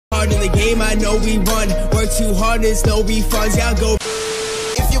hard in the game, I know we run. Work too hard, there's no refunds, y'all go.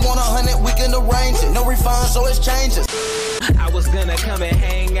 If you want 100, we can arrange it. No refunds, so it's changes. I was gonna come and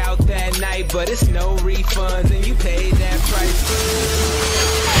hang out that night, but it's no refunds, and you paid that price.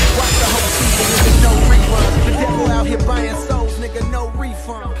 Watch the whole season, nigga, no refunds. The devil out here buying souls, nigga, no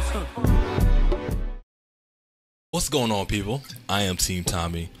refunds. What's going on, people? I am Team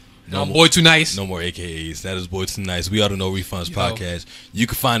Tommy. No more, Boy Too Nice. No more AKAs. That is Boy Too Nice. We are the No Refunds podcast. You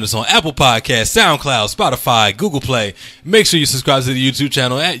can find us on Apple Podcasts, SoundCloud, Spotify, Google Play. Make sure you subscribe to the YouTube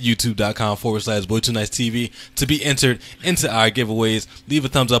channel at youtube.com/Boy Too Nice TV to be entered into our giveaways. Leave a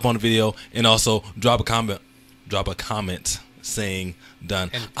thumbs up on the video and also drop a comment saying done.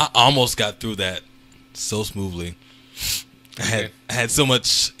 I almost got through that so smoothly. I had so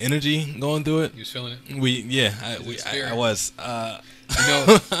much energy going through it. You was feeling it? I was.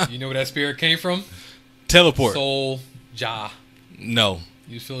 You know where that spirit came from? Teleport. Soul Jah. No.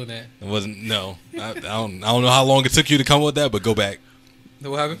 You was feeling that? It wasn't. No. I don't know how long it took you to come up with that, but go back.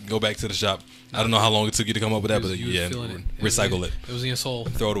 What happened? Go back to the shop. I don't know how long it took you to come up with that, but yeah, recycle it. It was in your soul.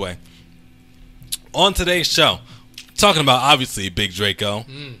 Throw it away. On today's show, talking about obviously Big Draco.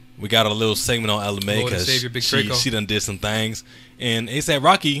 We got a little segment on LMA because she done did some things, and ASAP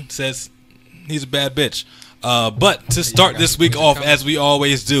Rocky says he's a bad bitch. But to start this week off, as we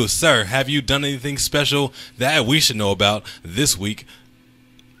always do, sir, have you done anything special that we should know about this week?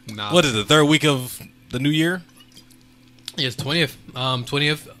 Nah. What is it, the third week of the new year? Yes, 20th.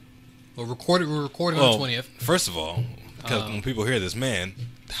 20th. We're recording on the 20th. First of all, because when people hear this, man,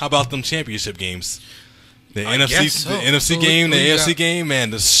 how about them championship games? The NFC game, the AFC game, man.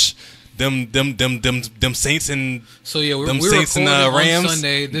 Them Saints and we're Saints and Rams. On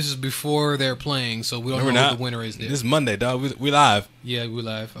Sunday. This is before they're playing, so we don't know who the winner is. There. This is Monday, dog. We live. Yeah, we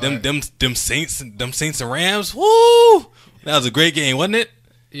live. Them Saints and Rams. Woo! That was a great game, wasn't it?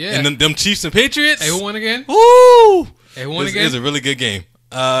 Yeah. And them Chiefs and Patriots. Hey, who won again? Woo! Hey, who won again? It was a really good game.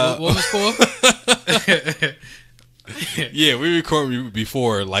 What was the score? Yeah, we record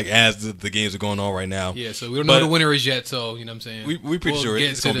before, like as the games are going on right now. Yeah, so we don't know who the winner is yet. So you know what I'm saying. We're pretty sure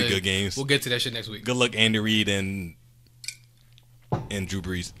it's gonna be good games. We'll get to that shit next week. Good luck, Andy Reid and Drew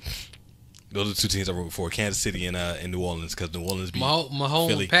Brees. Those are the two teams I rooting for: Kansas City and New Orleans, because New Orleans beat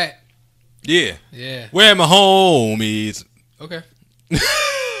Philly. Pat. Yeah. Where are my homies? Okay.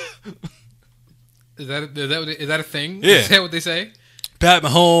 Is that a thing? Yeah. Is that what they say? Pat, my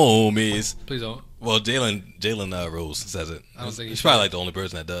homies. Please don't. Well, Jalen Rose says it. I don't think he's probably like the only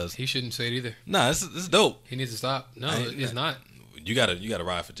person that does. He shouldn't say it either. Nah, this is dope. He needs to stop. No, it's not. You gotta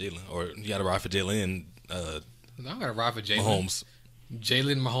ride for Jalen, or you gotta ride for Jalen. I'm gonna ride for Jalen Mahomes.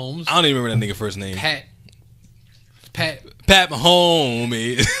 Jalen Mahomes. I don't even remember that nigga first name. Pat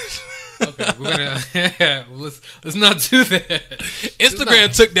Mahomes. Okay, we're gonna let's not do that.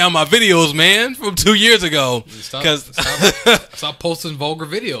 Instagram took down my videos, man, from 2 years ago. Stop posting vulgar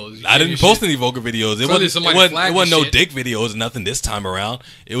videos. I didn't post any vulgar videos. It wasn't no shit. dick videos or nothing this time around.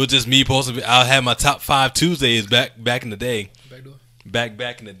 It was just me posting. I had my top 5 Tuesdays back in the day.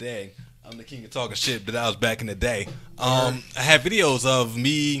 Back in the day. I'm the king of talking shit, but that was back in the day. I had videos of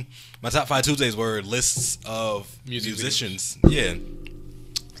me. My top 5 Tuesdays were lists of musicians. Yeah.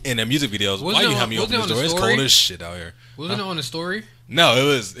 In their music videos. Why you have me open the door? It's cold as shit out here. Wasn't it on the story? No, they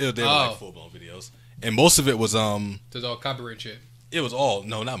were like full blown videos, and most of it was There's all copyright shit. It was all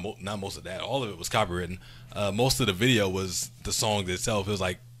not most of that. All of it was copywritten. Most of the video was the song itself. It was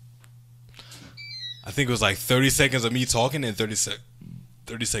like, I think it was like 30 seconds of me talking and 30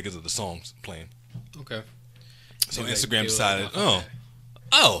 seconds of the songs playing. Okay. So Instagram decided,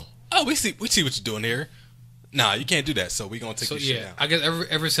 we see what you're doing here. Nah, you can't do that. So we're gonna take this shit down. I guess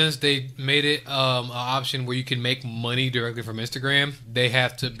ever since they made it an option where you can make money directly from Instagram, they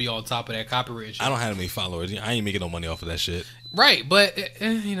have to be on top of that copyright shit. I don't have any followers. I ain't making no money off of that shit. Right, but it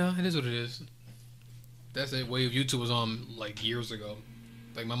is what it is. That's the way Youtube was on like years ago.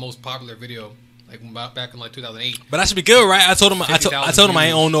 Like my most popular video, like back in like 2008. But I should be good, right? I told him I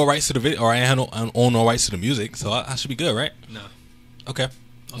ain't own no rights to the video, or I don't own no rights to the music, so I should be good, right? No. Okay.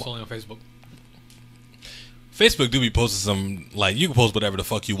 I'm only on Facebook. Facebook do be posting some, like, you can post whatever the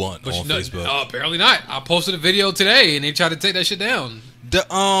fuck you want on Facebook. Apparently not. I posted a video today and they tried to take that shit down.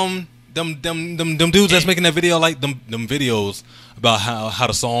 Them dudes that's making that video, like them videos about how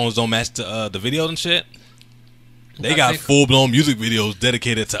the songs don't match the videos and shit. They got full blown music videos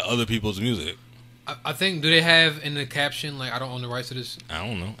dedicated to other people's music. I think, do they have in the caption, like, I don't own the rights to this? I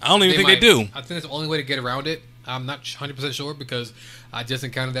don't know. I don't even think they do. I think that's the only way to get around it. I'm not 100% sure because I just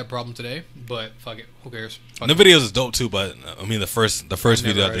encountered that problem today. But fuck it, who cares? The videos is dope too, but I mean the first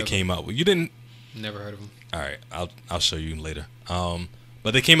video that they came out with, you didn't. Never heard of them. All right, I'll show you later.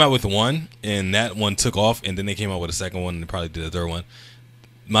 But they came out with one, and that one took off, and then they came out with a second one, and they probably did a third one.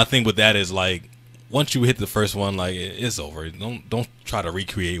 My thing with that is like, once you hit the first one, like it's over. Don't try to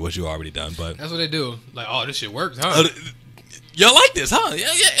recreate what you already done. But that's what they do. Like, oh, this shit works, huh? Y'all like this, huh? Yeah.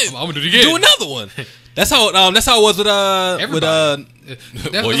 I'm gonna do it again. Do another one. That's how it was with everybody.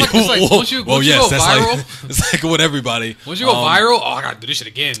 Once you go Like, viral, it's like with everybody. Once you go viral, oh, I gotta do this shit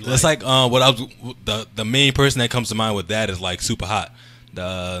again. It's like the main person that comes to mind with that is like Super Hot.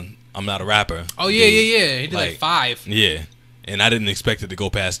 I'm not a rapper. Oh yeah. He did like 5. Yeah, and I didn't expect it to go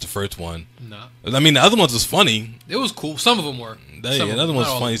past the first one. No, I mean the other ones was funny. It was cool. Some of them were. The other one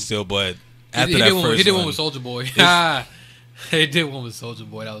was funny still, but after he that first one, he did one with Soulja Boy. He did one with Soulja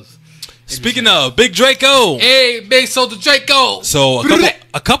Boy. That was. Speaking of Big Draco, hey, Big Soulja Draco. So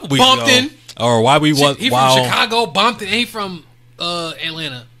a couple weeks ago, or why we was he from Chicago, Bumpton, and he from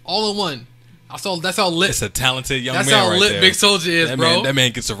Atlanta, all in one. That's how lit. It's a talented young man. That's how right lit there. Big Soulja is, bro. That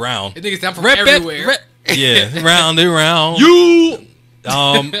man gets around. That nigga's down from everywhere. Yeah, round and round. You.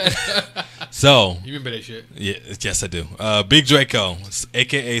 So you remember that shit? Yeah, yes I do. Big Draco,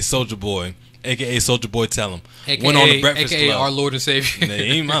 aka Soulja Boy, aka Soulja Boy, tell him. Went on the Breakfast Club. Our Lord and Savior. Nah, he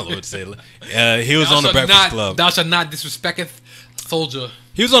ain't my Lord and Savior. He was on the Breakfast Club. Thou shalt not disrespecteth Soulja.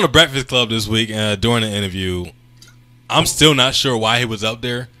 He was on the Breakfast Club this week during the interview. I'm still not sure why he was up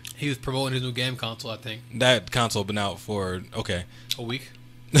there. He was promoting his new game console, I think. That console been out for a week.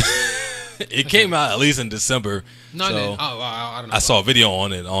 It came out at least in December. No, so I don't know. I saw a video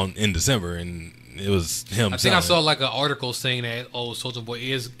on it in December, and it was him. I think I saw like an article saying that Soulja Boy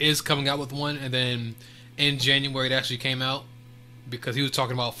is coming out with one, and then in January it actually came out because he was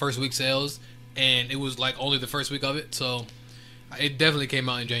talking about first week sales, and it was like only the first week of it, so it definitely came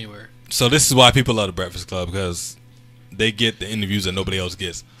out in January. So this is why people love the Breakfast Club, because they get the interviews that nobody else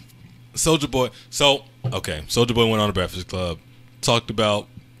gets. Soulja Boy. Soulja Boy went on the Breakfast Club, talked about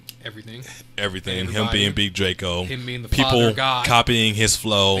everything. Him being Big Draco. Him being the people father of God. Copying his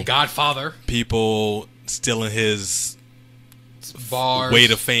flow. The Godfather. People stealing his bars.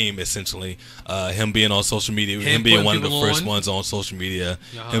 Weight of fame, essentially. Him being on social media. Him being one of the first ones on social media.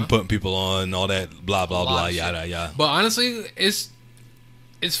 Him putting people on, all that blah, blah, blah, yada, yada. But honestly,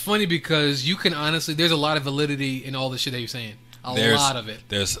 it's funny because you can honestly, there's a lot of validity in all the shit that you're saying. A lot of it.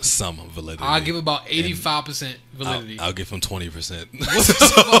 There's some validity. I'll give about 85% validity. I'll give him 20%.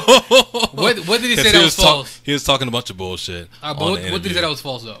 What did he say that was false? He was talking a bunch of bullshit. What did he say that was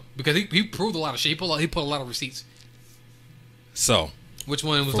false though? Because he proved a lot of shit. He put a lot of receipts. So which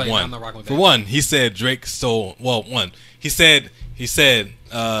one was like? I'm not rocking with that. For one, he said Drake stole. Well, he said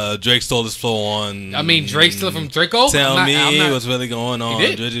Drake stole his flow on. I mean, Drake stole from Draco. Tell me what's really going on.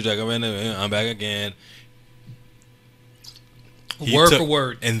 He did. I'm back again. Word for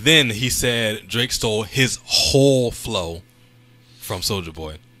word. And then he said Drake stole his whole flow from Soulja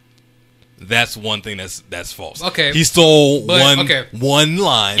Boy. That's one thing that's false. Okay. He stole one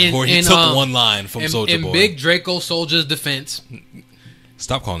line, or he took one line from Soulja Boy. In Big Draco Soulja's defense.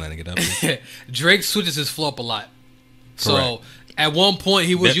 Stop calling that nigga up. Drake switches his flow up a lot. So at one point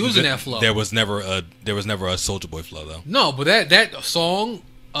he was using that flow. There was never a Soulja Boy flow though. No, but that song,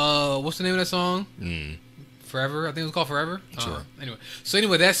 what's the name of that song? Forever, I think it was called Forever. Sure.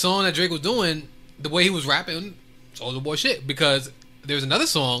 Anyway, that song that Drake was doing, the way he was rapping, Soulja Boy shit. Because there's another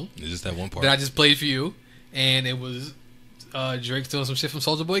song, just that one part that I just played for you, and it was Drake stealing some shit from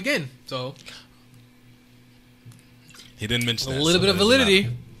Soulja Boy again. So he didn't mention a little bit of validity.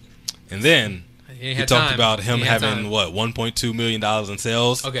 And then he talked about him having $1.2 million in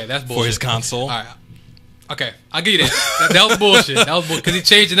sales. Okay, that's bullshit for his console. All right. Okay, I'll give you that. That was bullshit. That was bullshit because he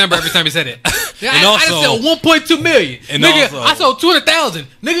changed the number every time he said it. Yeah, I just sold 1.2 million. And nigga, I sold 200,000.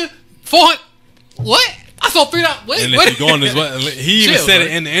 Nigga, 400. What? I sold 3,000. What? And if you go on his, he even said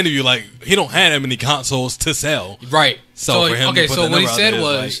it in the interview, like he don't have that many consoles to sell. Right. So for him, so what he said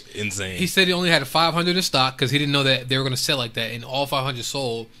was like insane. He said he only had 500 in stock because he didn't know that they were going to sell like that, and all 500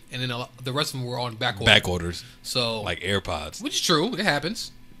 sold, and then the rest of them were on back orders. So like AirPods, which is true. It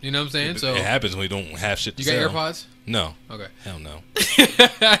happens. You know what I'm saying? It happens when we don't have shit to sell. You got AirPods? No. Okay. Hell no.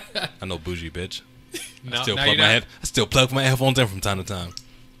 I know bougie bitch. No, I still plug my headphones in from time to time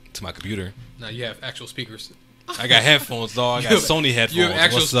to my computer. No, you have actual speakers. I got headphones, dog. I got Sony headphones. You have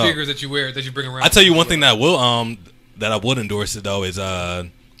actual speakers that you wear, that you bring around. I tell you one thing that I would endorse it though is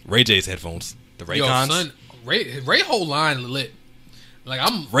Ray J's headphones, the Raycons. Yo, son, Ray whole line lit. Like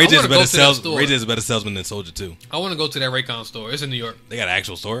Ray J's a better salesman than Soulja too. I want to go to that Raycon store. It's in New York. They got an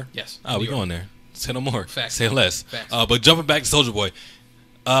actual store? Yes. Oh, we going there. Say no more. Facts. Say less. Facts. But jumping back to Soulja Boy,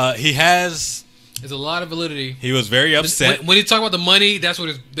 there's a lot of validity. He was very upset when he talk about the money. That's when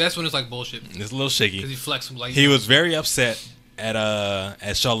it's like bullshit. It's a little shaky because he flexed like he was very upset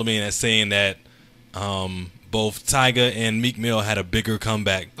at Charlemagne as saying that both Tyga and Meek Mill had a bigger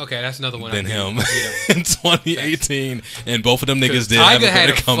comeback. Okay, that's another one than him in 2018, and both of them niggas did Tyga have a had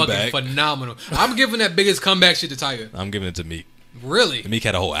better a comeback. fucking phenomenal. I'm giving that biggest comeback shit to Tyga. I'm giving it to Meek. Really? Meek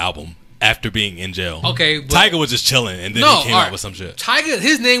had a whole album after being in jail. Okay, but Tyga was just chilling, and then he came out with some shit. Tyga,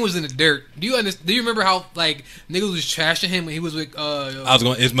 his name was in the dirt. Do you remember how like niggas was trashing him when he was with?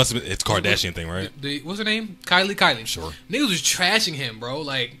 It must have been it's Kardashian thing, right? What's her name? Kylie. Sure. Niggas was trashing him, bro.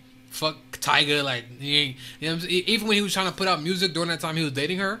 Like fuck Tyga. Like he ain't. You know what I'm saying? Even when he was trying to put out music during that time he was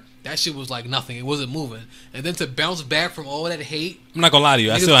dating her, that shit was like nothing. It wasn't moving. And then to bounce back from all that hate. I'm not gonna lie to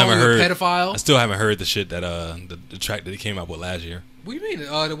you. I still haven't heard. Pedophile. I still haven't heard the shit that the track that he came out with last year. What do you mean?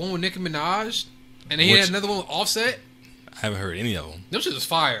 The one with Nicki Minaj, and then he had another one with Offset. I haven't heard any of them. Them shit is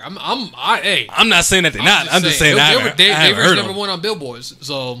fire. I'm not saying that they're not. I'm just saying they were number one on Billboards.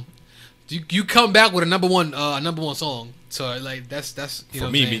 So you come back with a number one song. So like that's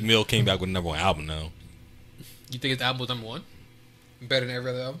for me. Meek Mill came back with a number one album though. You think his album was number one? Better than every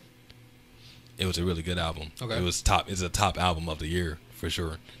other album? It was a really good album. Okay. It was top. It's a top album of the year for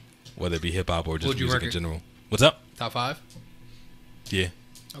sure, whether it be hip hop or just music in general. What's up? Top 5? Yeah.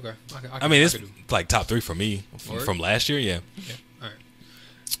 Okay. I mean, it's like top 3 for me from last year. Yeah. Okay. All right.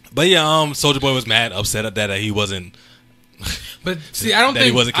 But yeah, Soulja Boy was mad, upset at that he wasn't. But see, I don't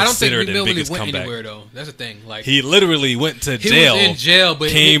think Meek Mill really went anywhere though. That's the thing. Like he literally went to jail. He was in jail, but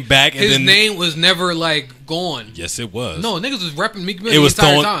came back, and his name was never like gone. Yes, it was. No, niggas was repping Meek Mill the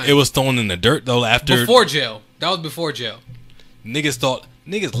entire time. It was thrown in the dirt though. Before jail. That was before jail.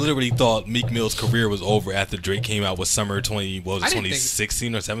 Niggas literally thought Meek Mill's career was over after Drake came out with Summer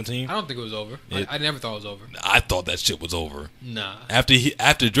 2016 or 17? I don't think it was over. I never thought it was over. I thought that shit was over. Nah.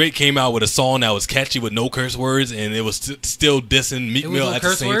 After Drake came out with a song that was catchy with no curse words and it was still dissing Meek Mill at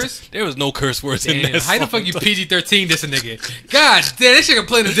the same time. There was no curse words in that song. How the fuck you PG-13 this a nigga? God damn, that shit can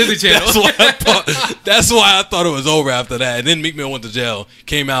play on the Disney Channel. That's why I thought it was over after that. And then Meek Mill went to jail,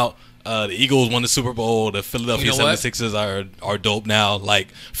 came out. The Eagles won the Super Bowl. The Philadelphia 76ers are dope now.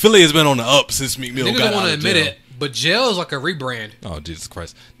 Like Philly has been on the up since Meek Mill got out of jail. Niggas don't want to admit it, but jail is like a rebrand. Oh Jesus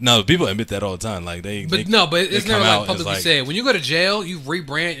Christ! No, people admit that all the time. Like but it's never like publicly said. When you go to jail, you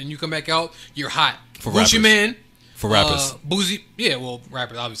rebrand and you come back out, you're hot. For Gucci rappers. Man. For rappers. Boozy. Yeah, well,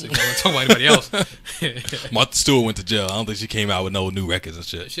 rappers obviously. I don't talk about anybody else. Martha Stewart went to jail. I don't think she came out with no new records and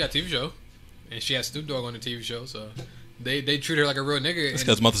shit. She had a TV show, and she had Snoop Dogg on the TV show, so. They treat her like a real nigga. It's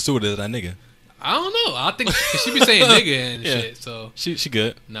because Martha Stewart is that nigga. I don't know. I think she be saying nigga and shit. So she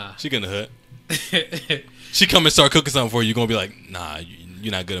good. Nah, she good in the hood. She come and start cooking something for you. You're gonna be like, nah,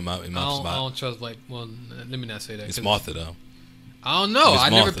 you're not good in my spot. I don't trust. Like, well, let me not say that. It's Martha though. I don't know.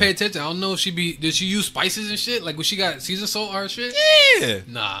 I never pay attention. I don't know if did she use spices and shit? Like, when she got seasoned salt or shit? Yeah.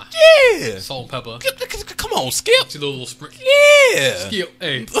 Nah. Yeah. Salt and pepper. Come on, Skip. She little sprint. Yeah. Skip.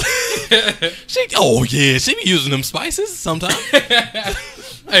 Hey. She be using them spices sometimes.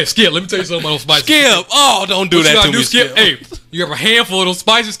 Hey, Skip, let me tell you something about those spices. Skip. Oh, don't do that to me, Skip. Hey, you have a handful of those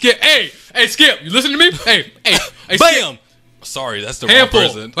spices, Skip. Hey, Skip, you listen to me? Hey, Bam. Skip. Sorry, that's the handful. wrong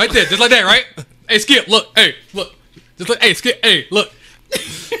person. Right there, just like that, right? Hey, Skip, look. Hey, look. Just like, hey, Skip, hey, look.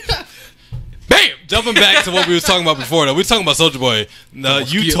 Bam! Jumping back to what we was talking about before, though. We were talking about Soulja Boy.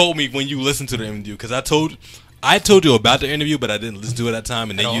 You told me when you listened to the interview, because I told you about the interview, but I didn't listen to it at that time,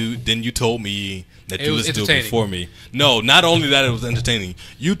 and then you told me that you listened to it before me. No, not only that it was entertaining,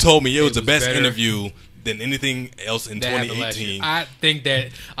 you told me it was the best interview than anything else in 2018. I think that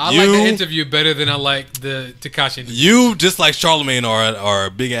I like the interview better than I like the Tekashi interview. You, just like Charlemagne,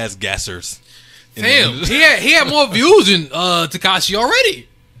 are big ass gassers. Damn, he had more views than Tekashi already.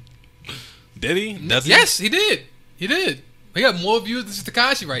 Did he? Yes, he did. He did. He got more views than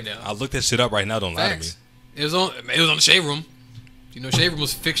Tekashi right now. I looked that shit up right now. Don't lie to me. It was on the Shade Room. You know, Shade Room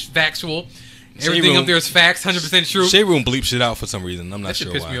was factual. Everything up there is facts, 100% true. Shade Room bleep shit out for some reason. I'm not sure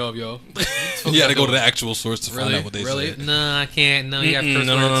why. That shit pissed me off, yo. You got to go to the actual source to find out what they say. No, I can't. No, you got curse words.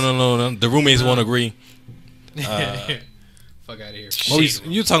 No. The roommates won't agree. Fuck out of here.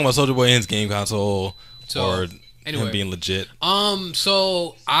 You talking about Soulja Boy and his game console or anyway, him being legit?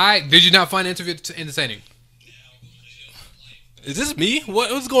 So did you not find the interview entertaining? Is this me?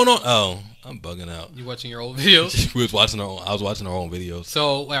 What's going on? Oh, I'm bugging out. You watching your old videos? I was watching our own videos. So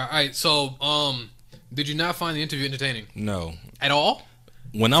all right. So did you not find the interview entertaining? No. At all?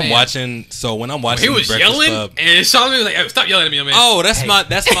 When I'm watching, he was yelling Club, and Sean was like, hey, "Stop yelling at me, man." Oh, that's my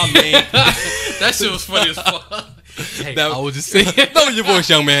main. That shit was funny as fuck. Hey, I was just saying. No, your voice,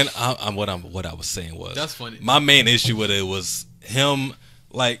 young man. What I was saying was that's funny. My main issue with it was him,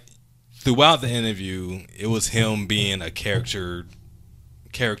 like throughout the interview, it was him being a character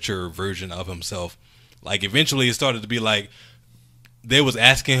version of himself. Like eventually, it started to be like they was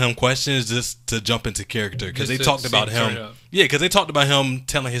asking him questions just to jump into character because they Just to talked about see him turn him. up. Yeah, because they talked about him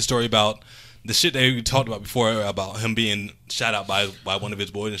telling his story about the shit they talked about before about him being shot out by one of his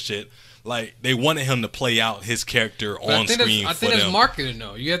boys and shit. Like they wanted him to play out his character But on screen. I think for that's them. marketing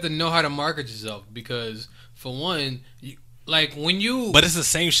though. You have to know how to market yourself because for one, like when you. But it's the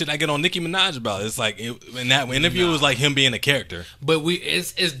same shit I get on Nicki Minaj about. It's like in that interview, it was like him being a character. But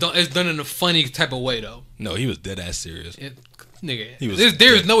it's done in a funny type of way though. No, he was dead ass serious. Nigga,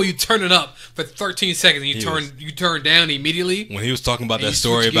 there's no way you turning up for 13 seconds and you turn down immediately. When he was talking about And that you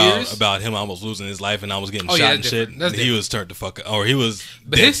story switch gears? about him almost losing his life and I was getting Oh, shot yeah, and that's shit, different. That's he different. was turned to fuck, or he was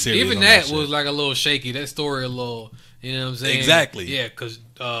But dead serious. even on that shit. was like a little shaky. That story a little, you know what I'm saying? Exactly. Yeah, because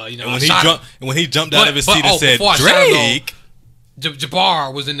you know. And when he jumped out of his seat and said before I shot him, though, Drake.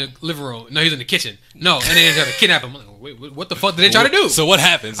 Jabbar was in the living room. No, he was in the kitchen. No, and they tried to kidnap him. I'm like, wait, what the fuck did they try to do? So what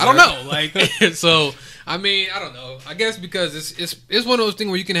happens? I don't know. Like, so I mean, I don't know. I guess because it's one of those things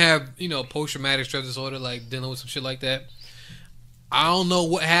where you can have post traumatic stress disorder, like dealing with some shit like that. I don't know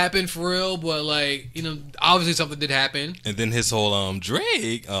what happened for real, but like obviously something did happen. And then his whole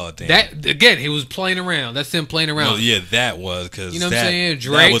Drake. Oh damn. That again, he was playing around. That's him playing around. Well, yeah, that was because You know what I'm saying? that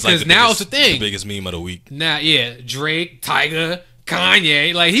Drake, was like 'cause now it's the thing. the biggest meme of the week. Now, yeah, Drake, Tyga,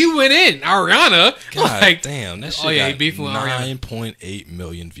 Kanye, like he went in. Ariana, God like, damn, that shit he got beefing with Ariana 9.8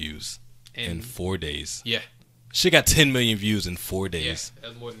 million views in 4 days. Yeah, Shit got 10 million views in 4 days. that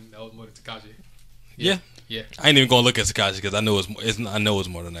was more than Tekashi. Yeah. Yeah, I ain't even gonna look at Tekashi because I know it's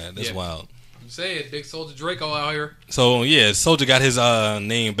more than that. That's Yeah. wild. I'm saying Big Soldier Draco out here. So yeah, Soldier got his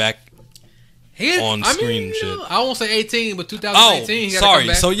name back. On screen and shit. I won't say 18, but Oh, 2018. He gotta come sorry.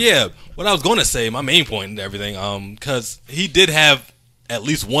 back. So yeah, what I was gonna say, my main point and everything, because he did have at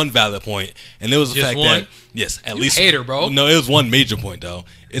least one valid point, and it was the Just fact one? that yes, at You least hater, bro. No, it was one major point though.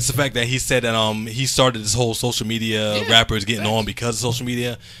 It's the fact that he said that he started this whole social media rappers getting on because of social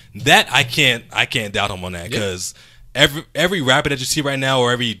media. That I can't doubt him on that because every rapper that you see right now,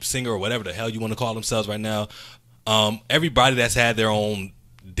 or every singer or whatever the hell you want to call themselves right now, everybody that's had their own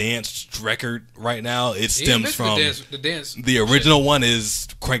dance record right now, it stems from the dance. the original one is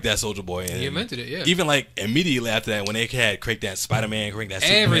Crank That Soldier Boy. And He invented it, yeah. Even like immediately after that, when they had Crank That Spider-Man, Crank That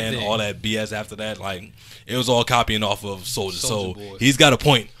Superman, Everything. all that BS after that, like it was all copying off of Soldier. So Soulja Boy. he's got a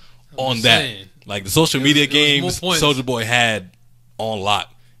point on just that. saying. Like the social media it was games, more points. Soldier Boy had on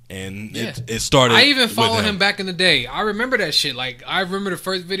lock, and Yeah. it started. I even with followed him back in the day. I remember that shit. Like I remember the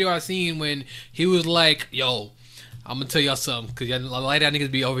first video I seen when he was like, "Yo, I'm gonna tell y'all something," because y'all like that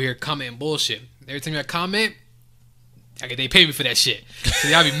niggas be over here commenting bullshit. Every time y'all comment, they pay me for that shit. So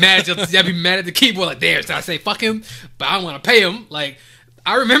y'all be mad. Y'all be mad at the keyboard. Like, damn, so I say fuck him, but I don't want to pay him. Like,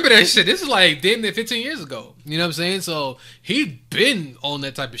 I remember that shit. This is like damn near 15 years ago. You know what I'm saying? So he been on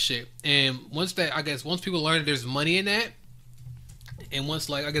that type of shit. And once people learn that there's money in that. And once,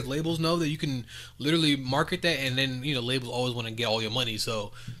 like, I guess labels know that you can literally market that, and then labels always want to get all your money.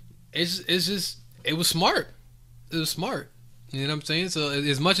 So it was smart. It was smart. You know what I'm saying? So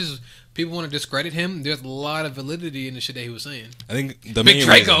as much as people want to discredit him, there's a lot of validity in the shit that he was saying. I think the Big main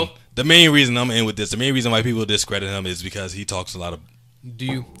Draco. reason, the main reason I'm in with this, the main reason why people discredit him is because he talks a lot of. Do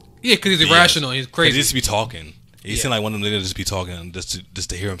you? Yeah, because he's irrational. He's 'Cause crazy. He just be talking. He Yeah. seemed like one of them niggas just be talking just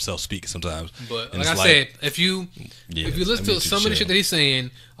to hear himself speak sometimes. But And like it's I said, if you Yeah, listen I mean, to some of the chill. shit that he's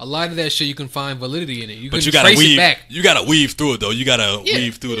saying, a lot of that shit you can find validity in it. But can you gotta trace weave. it back. You gotta weave through it though. You gotta Yeah.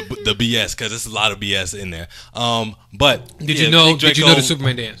 weave through the BS because there's a lot of BS in there. But Did yeah, you know? Big Did you know the Draco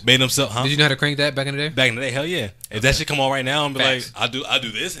Superman dance? made himself? Huh? Did you know how to crank that back in the day? Back in the day, hell yeah. If that shit come on right now, I'm be Facts. like, I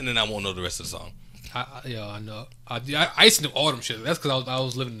do this, and then I won't know the rest of the song. I know. I used to know all them shit. That's because I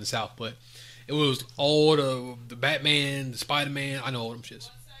was living in the South, but it was all the Batman, the Spider-Man. I know all them shits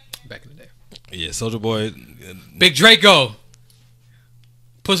back in the day. Yeah, Soldier Boy. Big Draco.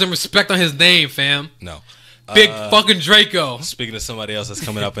 Put some respect on his name, fam. No. Big fucking Draco. Speaking of somebody else that's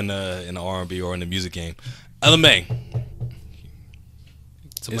coming up in the R&B or in the music game, LMA.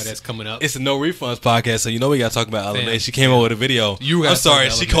 Somebody that's coming up. It's a No Refunds podcast, so you know we gotta talk about LMA. Fam. She came up with a video. You gotta I'm sorry,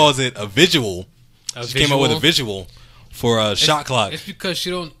 talk she about LMA. calls it a visual. She came up with a visual for a shot clock. It's because she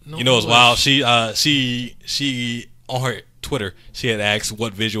don't know. You know, it's wild. She on her Twitter, she had asked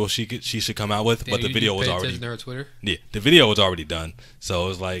what visual she should come out with, but the video was already to her Twitter. yeah, the video was already done. So it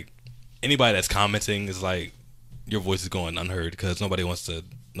was like anybody that's commenting is like your voice is going unheard because nobody's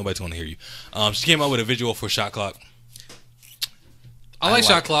going to hear you. She came out with a visual for shot clock. I like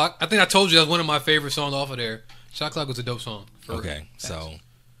Shot Clock. I think I told you that's one of my favorite songs off of there. Shot Clock was a dope song. Okay, so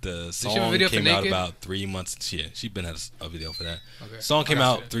the she have a song video for came out Naked? about 3 months. Yeah, she been had a video for that. Okay. Song came I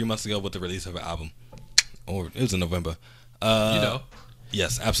got out you. 3 months ago with the release of her album, or it was in November. You know.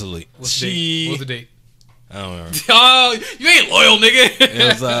 Yes, absolutely. What's the date? What's the date? I don't remember. Oh, you ain't loyal, nigga.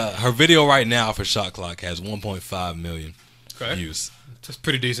 It was, her video right now for Shot Clock has 1.5 million views. That's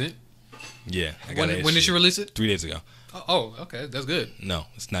pretty decent. Yeah. I got When did she release it? 3 days ago. Oh, okay. That's good. No,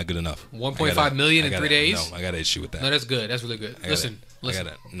 it's not good enough. 1.5 million in 3 days? No, I got an issue with that. No, that's good. That's really good. Listen.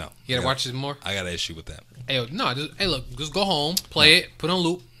 No. You gotta watch this more? I got an issue with that. Hey, no, look, just go home, play it, put on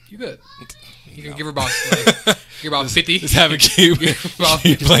loop. You good. You can give her about 50. Just have it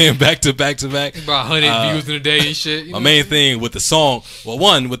keep playing back to back to back. About 100 views in a day and shit. My main thing with the song,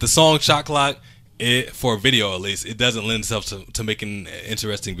 with the song Shot Clock, for a video at least, it doesn't lend itself to making an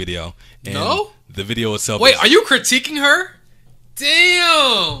interesting video. And no? The video itself. Wait, are you critiquing her?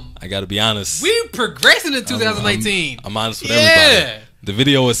 Damn. I gotta be honest. We progressing in 2019. I'm honest with everybody. The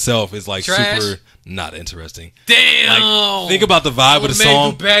video itself is like trash. Super not interesting. Damn. Like, think about the vibe of the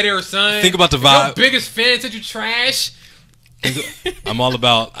song. Better, son. Think about the vibe. Your biggest fan said you trash. I'm all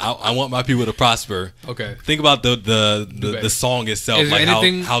about. I want my people to prosper. Okay. Think about the song itself, like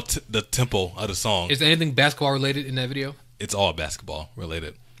the tempo of the song. Is there anything basketball related in that video? It's all basketball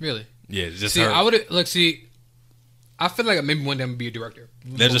related. Really? Yeah. Just see, I would see. I feel like maybe one day I'm gonna be a director.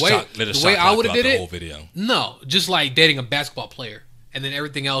 The way I would have did it. Whole video. No, just like dating a basketball player, and then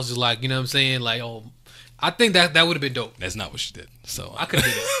everything else is like, you know what I'm saying? Like, oh, I think that would have been dope. That's not what she did. So I could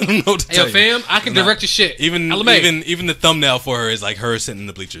have did it. Hey, fam, I can direct your shit. Even the thumbnail for her is like her sitting in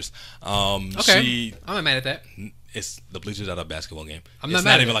the bleachers. Okay, I'm not mad at that. It's the bleachers at a basketball game. It's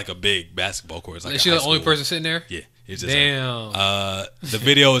not even like a big basketball court. It's like is she the only person sitting there? Yeah. It's just damn. The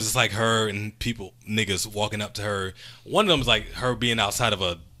video is just like her and niggas walking up to her. One of them is like her being outside of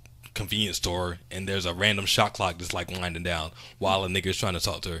a convenience store, and there's a random shot clock just like winding down while a nigga is trying to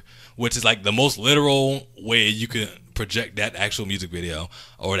talk to her, which is like the most literal way you could project that actual music video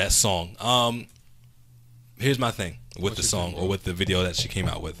or that song. Here's my thing with the song or with the video that she came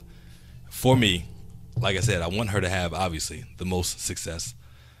out with. For me, like I said, I want her to have obviously the most success.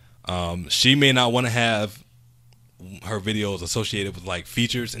 She may not want to have her videos associated with like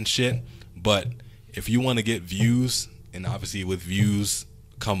features and shit, but if you want to get views, and obviously with views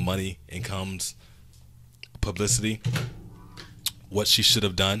come money and comes publicity, what she should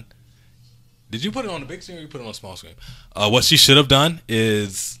have done. Did you put it on the big screen or you put it on the small screen? What she should have done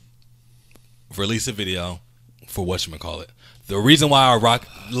is release a video for whatchamacallit. The reason why I rock,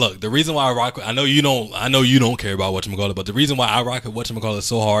 I know you don't care about whatchamacallit, but the reason why I rock at whatchamacallit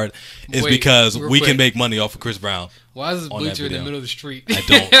so hard is because we can make money off of Chris Brown. Why is this bleacher in the middle of the street?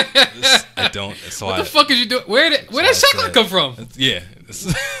 I don't. So what the fuck is you doing? Where did shot clock come from? Yeah.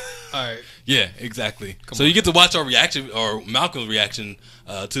 All right. Yeah, exactly. So you get to watch our reaction or Malcolm's reaction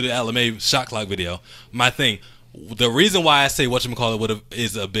to the LMA shot clock video. My thing. The reason why I say whatchamacallit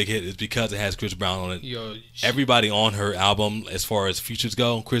is a big hit is because it has Chris Brown on it. Everybody on her album, as far as features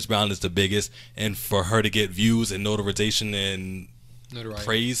go, Chris Brown is the biggest. And for her to get views and notarization and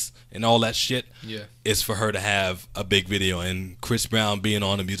praise and all that shit, it's for her to have a big video. And Chris Brown being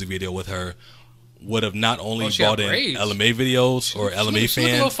on a music video with her would have not only brought in LMA videos or LMA fans. She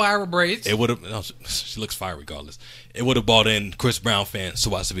looks a little fire with braids. It would have. No, she looks fire regardless. It would have brought in Chris Brown fans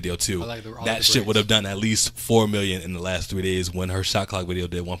to watch the video too. That shit would have done at least 4 million in the last 3 days when her shot clock video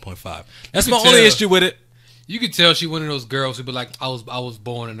did 1.5. That's my only issue with it. You could tell she one of those girls who'd be like, I was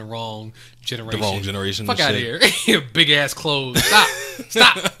born in the wrong generation. The wrong generation. Fuck out of here. Big ass clothes.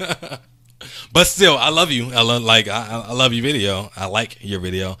 Stop. But still, I love you. I love your video. I like your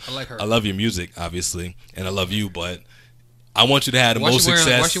video. I like her. I love your music, obviously, and I love you. But I want you to have the most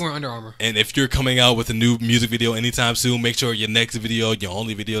success. Why she wearing Under Armour? And if you're coming out with a new music video anytime soon, make sure your next video, your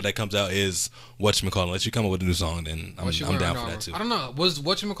only video that comes out is whatchamacallit. Unless you come up with a new song, then I'm down for that too. I don't know. Was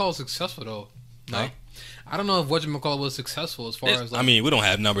whatchamacallit successful though? No. I don't know if whatchamacallit was successful as far as. I mean, we don't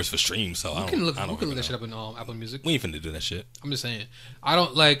have numbers for streams, so we can look that shit up in Apple Music. We ain't finna do that shit. I'm just saying. I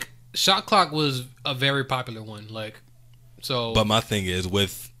don't like. Shot Clock was a very popular one, so. But my thing is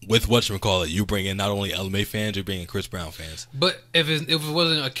with whatchamacallit, you bring in not only LMA fans, you bring in Chris Brown fans. But if it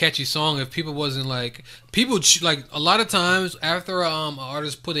wasn't a catchy song, if people wasn't a lot of times after an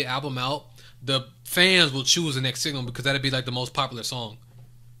artist put an album out, the fans will choose the next single because that'd be like the most popular song.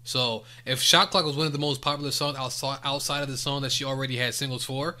 So if Shot Clock was one of the most popular songs outside of the song that she already had singles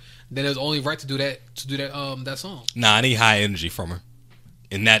for, then it was only right to do that song. Nah, I need high energy from her.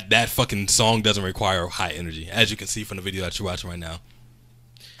 And that fucking song doesn't require high energy, as you can see from the video that you're watching right now.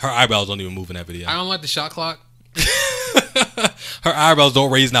 Her eyebrows don't even move in that video. I don't like the shot clock. Her eyebrows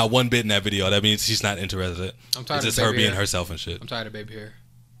don't raise not one bit in that video. That means she's not interested. I'm tired. It's just her being herself and shit. I'm tired of baby hair.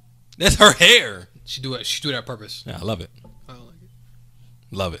 That's her hair. She do it on purpose. Yeah, I love it. I don't like it.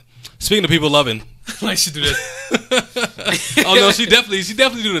 Love it. Speaking of people loving, like she do this. Oh no, she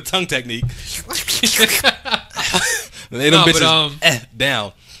definitely do the tongue technique. They them No, but, bitches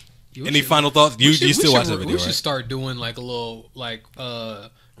down. We Any should- final thoughts? You still watch that We video, should right? start doing like a little like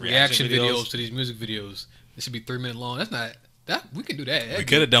reaction videos to these music videos. It should be 3 minute long. That's not that we can do that. We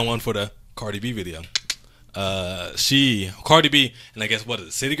could have done one for the Cardi B video. Cardi B, and I guess what is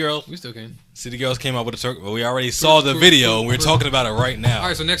it? City Girls? We still can. City Girls came out with a Turk. Well, we already saw the video, and we're talking about it right now. All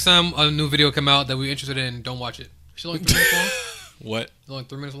right, so next time a new video come out that we're interested in, don't watch it. It's only 3 minutes long. What? It's only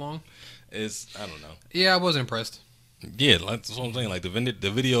 3 minutes long. I don't know. Yeah, I wasn't impressed. Yeah, that's what I'm saying. Like the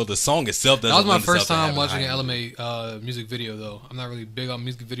video, the song itself doesn't. That was my lend itself first to time having watching high an energy. LMA music video, though. I'm not really big on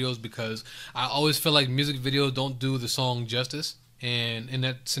music videos because I always feel like music videos don't do the song justice. And in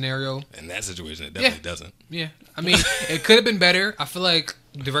that scenario, In that situation, it definitely doesn't. yeah, I mean, it could have been better. I feel like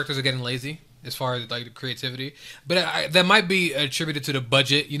directors are getting lazy as far as like the creativity, but that might be attributed to the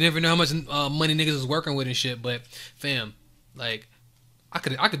budget. You never know how much money niggas is working with and shit. But fam, like, I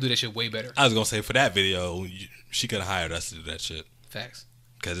could do that shit way better. I was gonna say for that video, she could have hired us to do that shit Facts.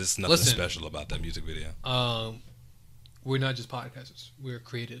 because it's nothing Listen. special about that music video. We're not just podcasters. We're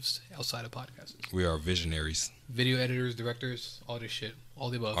creatives outside of podcasters. We are visionaries, Video editors, directors, all this shit. All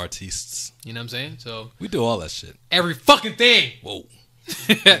the above. artists. You know what I'm saying? So, We do all that shit. every fucking thing. Whoa,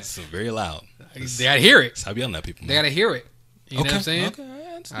 it's very loud. They gotta hear it. Stop yelling at people. They Man. gotta hear it. You know what I'm saying? Okay,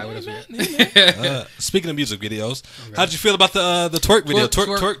 I understand, All right, what else we man. got? Speaking of music videos, how did you feel about the twerk video?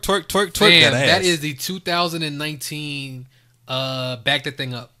 Twerk Fam, that ass. that is the 2019 back that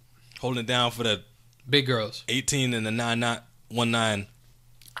thing up. Holding it down for the Big girls. 18 and the 919.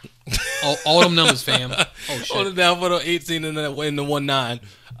 All them numbers, fam. Oh Holding shit. it down for the 18 and the 19.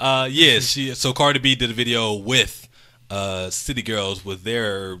 Yeah, so Cardi B did a video with City Girls with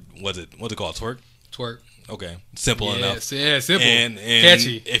their what's it called? Twerk. Okay, simple enough. Yeah, simple. And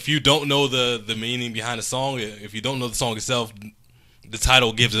Catchy. if you don't know the meaning behind the song, if you don't know the song itself, the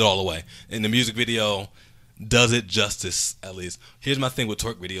title gives it all away. And the music video does it justice, at least. Here's my thing with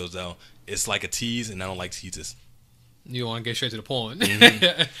twerk videos, though. It's like a tease, and I don't like teases. You want to get straight to the point.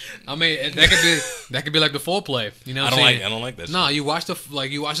 Mm-hmm. I mean, that could be like the foreplay. You know what I'm saying? I don't like that No, shit. you watch the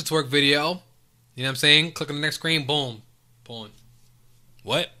twerk video. You know what I'm saying? Click on the next screen. Boom. Porn.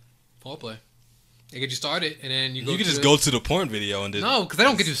 What? Foreplay. They get you started, and then you go. You can to just the- go to the porn video and just... No, because they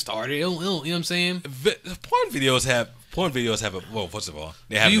don't get you started. They don't, you know what I'm saying? Porn videos have a... Well, first of all,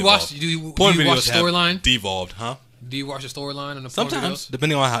 they have Do you evolved. watch? Do you Porn watch videos the have storyline? devolved, huh? Do you watch the storyline on the porn Sometimes, videos?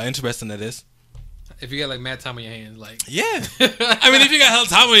 depending on how interesting that is. If you got like mad time on your hands, like Yeah. I mean, if you got hell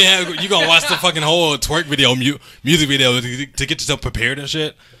time on your hands, you gonna watch the fucking whole twerk video, music video to get yourself prepared and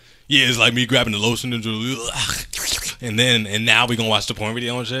shit. Yeah, it's like me grabbing the lotion and now we gonna watch the porn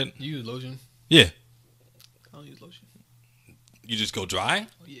video and shit. you use lotion. Yeah. I don't use lotion. You just go dry?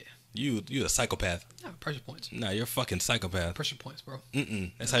 Oh yeah. You a psychopath. Nah, pressure points. Nah, you're a fucking psychopath. Pressure points, bro.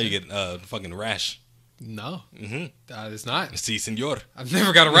 That's how you get fucking rash. No, it's not. Si, senor. I've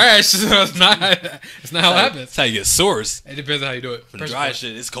never got a rash. So it's not. It's not how it happens. That's how you get sores. It depends on how you do it. From Pressure dry points.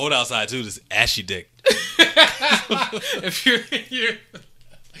 shit. It's cold outside too. This ashy dick. If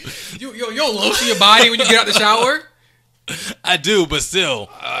you don't lotion your body when you get out the shower. I do, but still.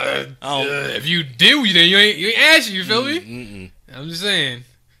 If you do, then you ain't ashy. You feel me? I'm just saying.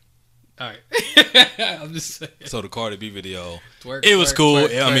 All right. I'm just saying. So the Cardi B video, Twerk, it was twerk, cool.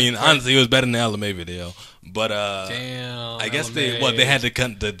 twerk, I mean, twerk. honestly, it was better than the LMA video. But Damn. I guess they LMA. had the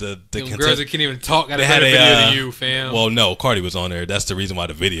Them contest. girls that can't even talk got They a had better a video than you, fam. well, no, Cardi was on there. That's the reason why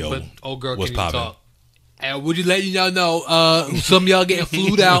the video but old girl was can't even popping. talk. And would you let y'all know? Some of y'all getting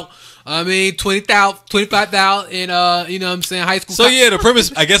flued out. I mean, 20,000, 25,000 in you know what I'm saying, high school. So yeah, the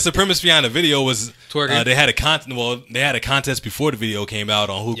premise. I guess the premise behind the video was Twerking. they had a contest before the video came out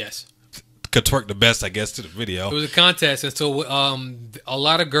on who Yes. could twerk the best. I guess to the video. It was a contest, and so a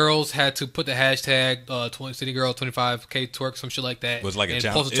lot of girls had to put the hashtag City Girl 25K twerk, some shit like that. It was like a and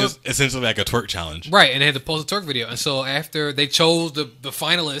challenge. post a twerk- It's essentially like a twerk challenge. Right, and they had to post a twerk video. And so after they chose the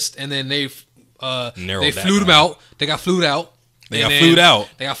finalists, and then they Narrowed they that flew them down. out. They got flued out. They And got then flued out?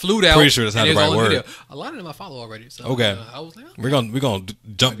 They got flued out. Pretty sure that's not and the it was right on word. video. A lot of them I follow already. So, Okay. I was like, We're gonna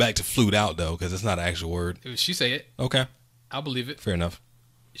jump back to flued out though, because it's not an actual word. if she say it, Okay, I'll believe it. fair enough.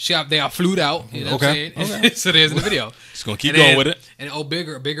 They got flued out. You know what I'm Okay, saying? okay. So there's the video. Just gonna keep And going then- with it. And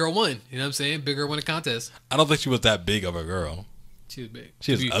big girl won. You know what I'm saying? Big girl won the contest. I don't think she was that big of a girl. She was big.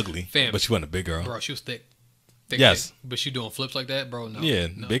 She was ugly, Fam, but she wasn't a big girl. bro, she was thick. Yes. thick. But she doing flips like that, bro. No. Yeah,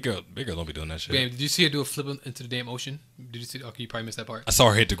 no. big girl don't be doing that shit. Damn, did you see her do a flip into the damn ocean? Did you see? Okay, you probably missed that part. I saw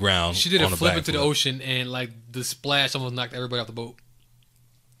her hit the ground. She did a on flip back into the flip. ocean, and like the splash almost knocked everybody off the boat.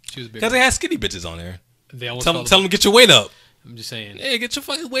 She was big. Cause they had skinny bitches on there. They almost Tell fell them to get your weight up. I'm just saying. Hey, get your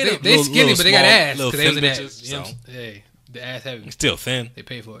fucking weight They, up. they skinny, but they got ass Little because they was in thin that. bitches. You know what So, I'm saying? Hey, The ass heavy. Still thin. They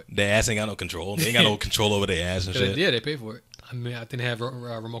pay for it. Their ass ain't got no control. They ain't got no control over their ass and shit. Yeah, they pay for it. I mean, I think they have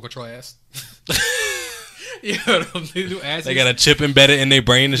remote control ass. Yeah, the new asses. They got a chip embedded in their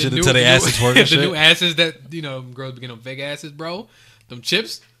brain and shit until their asses work and the shit. new asses that, girls begin on fake asses, bro. Them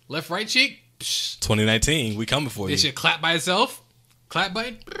chips, left, right cheek. Psh. 2019, we coming for you. This shit clap by itself. Clap by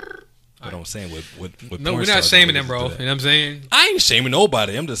it. But I'm saying with no, porn we're not stars, shaming them, bro. You know what I'm saying? I ain't shaming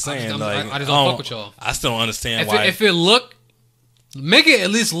nobody. I'm just saying, I just don't fuck with y'all. I still don't understand why. If it make it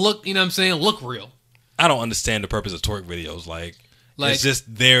at least look, you know what I'm saying, look real. I don't understand the purpose of twerk videos. Like it's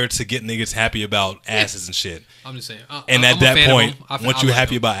just there to get niggas happy about asses and shit. I'm just saying. And at that point, once you're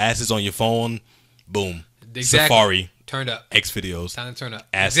happy about asses on your phone, boom. Exactly. Safari. Turned up. X videos. Time to turn up.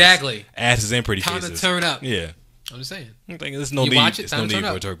 Asses. Exactly. Asses and pretty Time faces. to turn up. Yeah. I'm just saying. I think there's no need. There's no need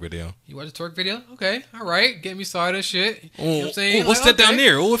for a twerk video. You watch a twerk video? Okay. All right. Get me started. Shit. You know what I'm saying? What's that down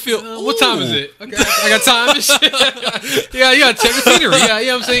there? What time is it? Okay. I got time and shit. Yeah, you got to check the scenery. Yeah, you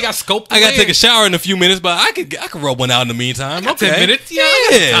know what I'm saying? You got scope. I got to take a shower in a few minutes, but I could rub one out in the meantime. Okay. 10 minutes. Yeah.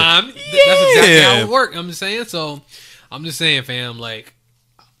 Time. That's exactly how it works. I'm just saying. So, I'm just saying, fam. Like,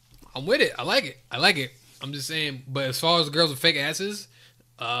 I'm with it. I like it. I'm just saying. But as far as the girls with fake asses,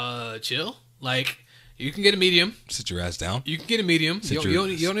 chill. Like, you can get a medium. Sit your ass down. You can get a medium. You don't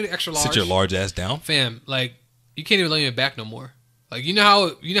need an extra large. Sit your large ass down. Fam, like, you can't even lay on your back no more. Like, you know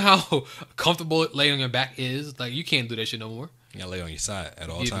how comfortable laying on your back is? Like, you can't do that shit no more. You gotta lay on your side at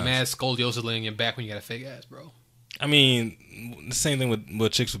all times. You have mad scoliosis laying on your back when you got a fake ass, bro. I mean, the same thing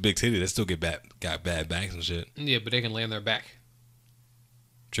with chicks with big titties. They still got bad backs and shit. Yeah, but they can lay on their back.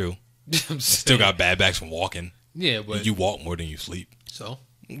 True. Still got bad backs from walking. Yeah, but you walk more than you sleep. So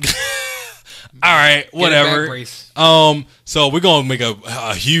all right, whatever. So we're gonna make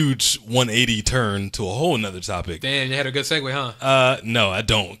a huge 180 turn to a whole nother topic. Damn, you had a good segue, huh? No, I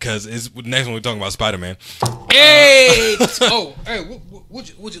don't, because next one we're talking about Spider-Man. Hey, hey,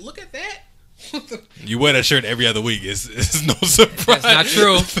 would you look at that? You wear that shirt every other week. It's no surprise. That's not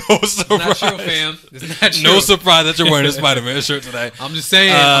true. No surprise. It's not true, fam. It's not true. No surprise that you're wearing a Spider-Man shirt today. I'm just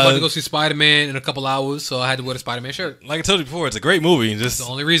saying, I'm about to go see Spider-Man in a couple hours, so I had to wear the Spider-Man shirt. Like I told you before, it's a great movie. Just that's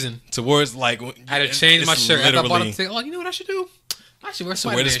the only reason. Towards like, I had to change my shirt. After I bought it, you know what I should do? I should wear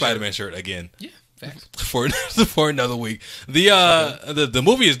the Spider-Man shirt again. Yeah. Facts. For another week. The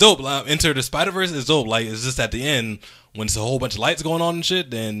movie is dope. Enter the Spider-Verse is dope. Like, it's just at the end when it's a whole bunch of lights going on and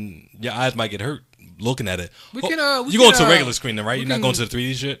shit, then your eyes might get hurt looking at it. You going to a regular screening, right? You're not going to the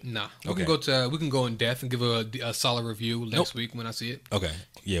 3D shit? Nah. We can go in depth and give a solid review next week when I see it. Okay.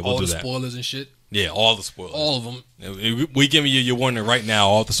 Yeah, we'll do that. All the spoilers and shit. Yeah, all the spoilers. All of them. We giving you your warning right now.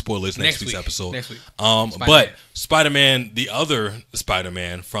 All the spoilers next week's episode. Next week. But Spider-Man, the other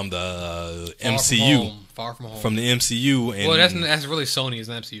Spider-Man from the MCU, Far from home. From the MCU, and well, that's really Sony. It's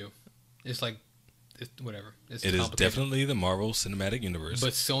not MCU. It's like whatever. It is definitely the Marvel Cinematic Universe.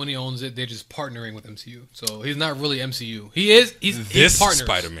 But Sony owns it. They're just partnering with MCU. So he's not really MCU. He's partners.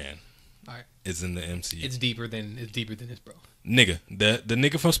 Spider-Man. All right. Is in the MCU. It's deeper than this, bro. Nigga, the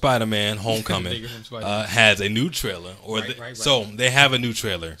nigga from Spider-Man Homecoming has a new trailer, right. So they have a new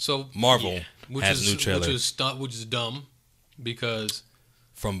trailer. So Marvel has a new trailer, which is dumb because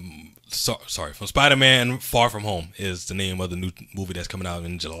from Spider-Man Far From Home is the name of the new movie that's coming out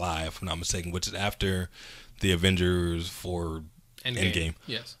in July, if I'm not mistaken, which is after the Avengers for Endgame.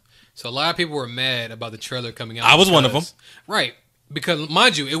 Yes. So a lot of people were mad about the trailer coming out. I was one of them. Right. Because,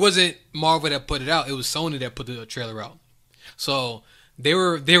 mind you, it wasn't Marvel that put it out. It was Sony that put the trailer out. So they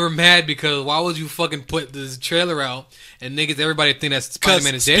were mad because why would you fucking put this trailer out and niggas, everybody think that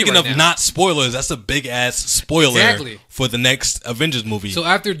Spider-Man is dead right now. Speaking of not spoilers, that's a big ass spoiler for the next Avengers movie. So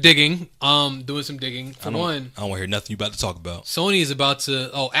after digging, doing some digging, I don't want to hear nothing you about to talk about. Apple is about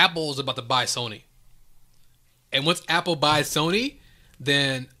to buy Sony. And once Apple buys Sony,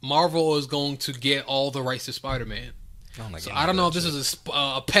 then Marvel is going to get all the rights to Spider-Man. So I don't know if this is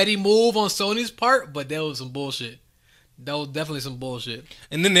a petty move on Sony's part, but that was some bullshit. That was definitely some bullshit.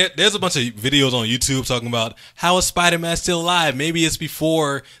 And then there's a bunch of videos on YouTube talking about how is Spider-Man still alive? Maybe it's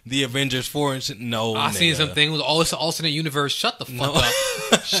before the Avengers 4 and shit. No, I seen something with all this alternate universe. Shut the fuck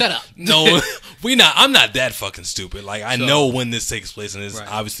up. Shut up. No, I'm not that fucking stupid. Like I know when this takes place, and it's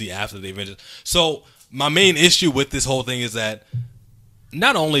obviously after the Avengers. So my main issue with this whole thing is that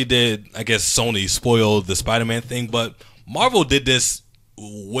not only did I guess Sony spoil the Spider-Man thing, but Marvel did this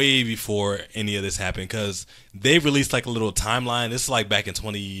way before any of this happened because they released like a little timeline. This is like back in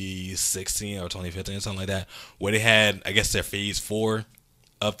 2016 or 2015 or something like that, where they had, I guess, their phase 4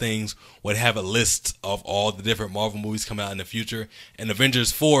 of things, where they have a list of all the different Marvel movies coming out in the future, and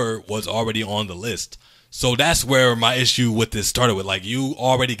Avengers 4 was already on the list. So that's where my issue with this started with. Like, you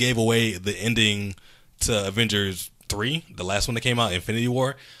already gave away the ending to Avengers 3, the last one that came out, Infinity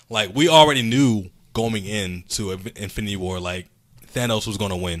War, like we already knew going into Infinity War, like Thanos was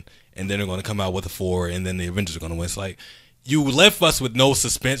going to win, and then they're going to come out with a 4, and then the Avengers are going to win. It's like you left us with no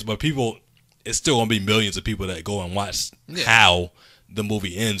suspense, but people, it's still going to be millions of people that go and watch how the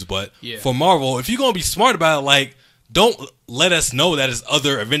movie ends. But for Marvel, if you're going to be smart about it, like don't let us know that there's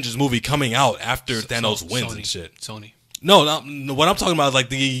other Avengers movie coming out after Thanos wins and shit. Sony. No, what I'm talking about is like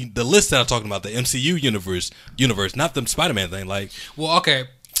the list that I'm talking about, the MCU universe, not the Spider-Man thing. Like, well, okay,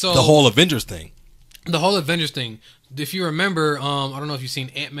 so the whole Avengers thing. The whole Avengers thing. If you remember, I don't know if you've seen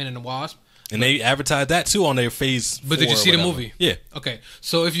Ant-Man and the Wasp. And they advertised that too on their Phase 4. But did you see the movie? Yeah. Okay,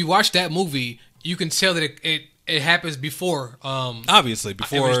 so if you watch that movie, you can tell that it happens before. Obviously,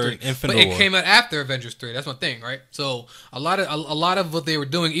 before Infinity War. But War. it came out after Avengers 3. That's my thing, right? So a lot of what they were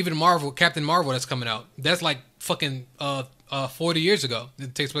doing, even Marvel, Captain Marvel, that's coming out. That's like fucking 40 years ago.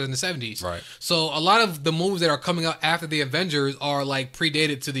 It takes place in the 70s. Right. So a lot of the movies that are coming out after the Avengers are like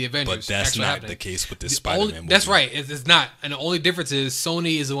predated to the Avengers. But that's not happening. the case with this Spider-Man movie. That's right. It's not. And the only difference is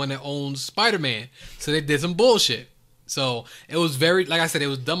Sony is the one that owns Spider-Man. So they did some bullshit. So it was very, like I said, it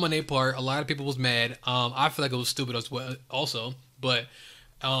was dumb on their part. A lot of people was mad. I feel like it was stupid as well also. But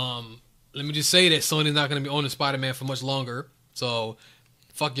let me just say that Sony's not going to be owning Spider-Man for much longer. So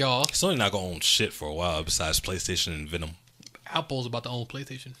fuck y'all. Sony's not going to own shit for a while besides PlayStation and Venom. Apple's about to own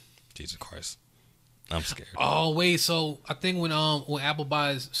PlayStation. Jesus Christ. I'm scared. Oh, wait. So I think when Apple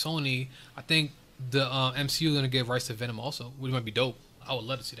buys Sony, I think the MCU is going to give rights to Venom also, which might be dope. I would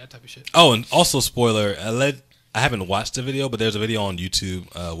love to see that type of shit. Oh, and also, spoiler, I haven't watched the video, but there's a video on YouTube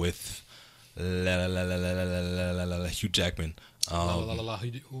with Hugh Jackman. I was about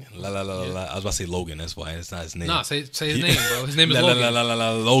to say Logan. That's why it's not his name. Nah, say his name, bro. His name is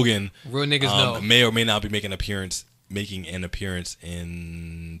Logan. Logan. Real niggas know. May or may not be making an appearance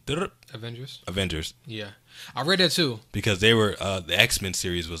in Avengers. Yeah, I read that too. Because they were the X-Men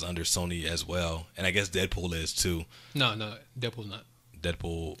series was under Sony as well, and I guess Deadpool is too. No, Deadpool's not.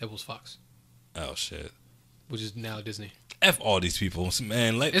 Deadpool's Fox. Oh shit. Which is now Disney. F all these people,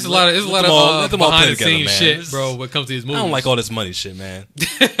 man. It's a lot of behind the scenes shit, bro. When it comes to these movies, I don't like all this money shit, man.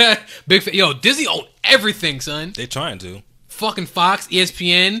 Yo, Disney own everything, son. They trying to. Fucking Fox,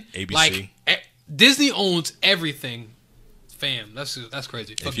 ESPN, ABC. Like Disney owns everything. Fam, that's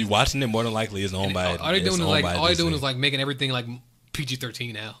crazy. If you're watching it, more than likely it's owned by. All they doing is like making everything like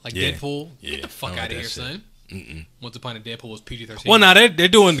PG-13 now, like Deadpool. Get the fuck out of here, son. Once Upon a Deadpool was PG-13. Well, nah, they're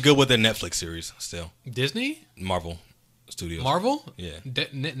doing good with their Netflix series still. Disney, Marvel Studios. Marvel, yeah.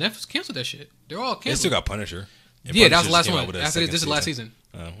 Netflix canceled that shit. They're all canceled. They still got Punisher. And yeah, that was the Punisher last one. After this is the last season.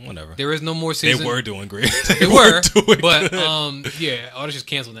 Whatever. There is no more season. They were doing great. They were doing but yeah, all this is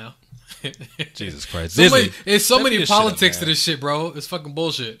canceled now. Jesus Christ! There's so many politics to this shit, bro. It's fucking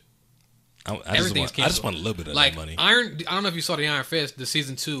bullshit. Everything's canceled. I just want a little bit of that money. I don't know if you saw the Iron Fist, the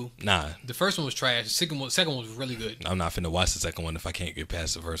season 2. Nah. The first one was trash. The second one was really good. I'm not finna watch the second one if I can't get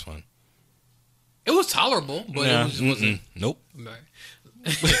past the first one. It was tolerable, but it wasn't. Nope.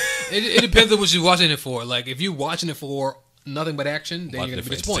 It depends on what you're watching it for. Like if you're watching it for nothing but action, then you're gonna be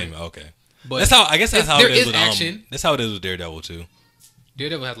disappointed. Okay. But that's how it is with action. That's how it is with Daredevil too.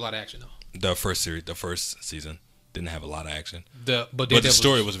 Daredevil has a lot of action though. The first season didn't have a lot of action. But the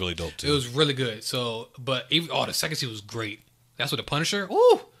story was really dope too. It was really good. So, but even the second season was great. That's what the Punisher.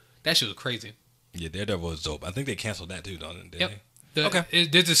 Ooh, that shit was crazy. Yeah, Daredevil was dope. I think they canceled that too, don't they? Yep.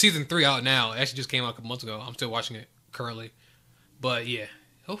 There's a season 3 out now. It actually just came out a couple months ago. I'm still watching it currently. But yeah.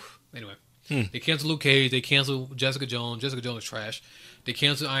 Anyway. They canceled Luke Cage. They canceled Jessica Jones. Jessica Jones is trash. They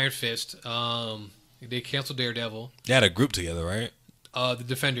canceled Iron Fist. They canceled Daredevil. They had a group together, right? The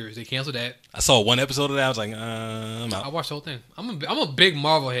Defenders. They canceled that. I saw one episode of that. I was like, I'm out. I watched the whole thing. I'm a big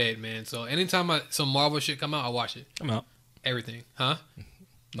Marvel head, man. So anytime some Marvel shit come out, I watch it. I'm out. Everything. Huh?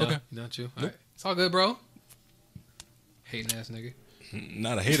 No, okay. Not you. All right. It's all good, bro. Hating ass nigga.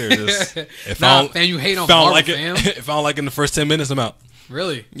 Not a hater. Just man, you hate on Marvel, fam. If I don't like it in the first 10 minutes, I'm out.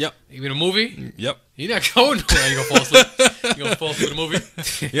 Really? Yep. Even a movie? Yep. You're not going nowhere. You gonna fall asleep? You gonna fall asleep in a movie?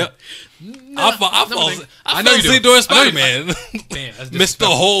 Yep. I fell asleep during Spider-Man. Damn, that's missed the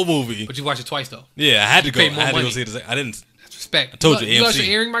whole movie. But you watched it twice though. Yeah, I had to go. I had to go see it. I didn't. That's respect. I told you. You lost your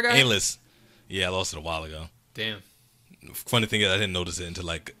earring, my guy. A-list. Yeah, I lost it a while ago. Damn. Funny thing is, I didn't notice it until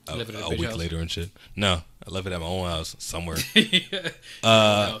like a week later and shit. No, I left it at my own house somewhere.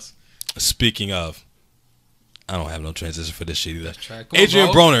 Speaking of, I don't have no transition for this shit either. Adrian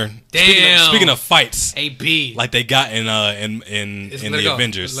Broner. Damn. Speaking of fights, AB, like they got in the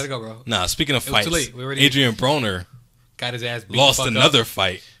Avengers. Let it go, bro. Nah, speaking of fights, too late. Adrian Broner got his ass beat lost another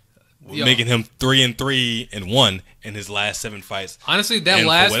fight, making him 3-3-1 in his last 7 fights. Honestly, that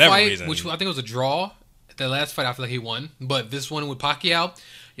last fight, which I think was a draw, The last fight, I feel like he won. But this one with Pacquiao,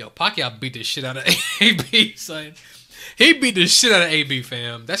 Pacquiao beat the shit out of AB, son. He beat the shit out of AB,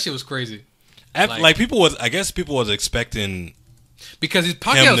 fam. That shit was crazy. I guess people was expecting because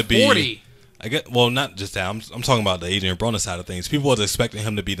Pacquiao's 40. I guess, well, not just that. I'm talking about the Adrian Broner side of things. People was expecting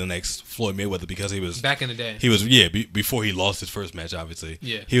him to be the next Floyd Mayweather because he was back in the day. He was before he lost his first match. Obviously,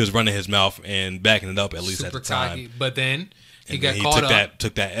 he was running his mouth and backing it up at least super at the time. cocky. But then he got he caught up.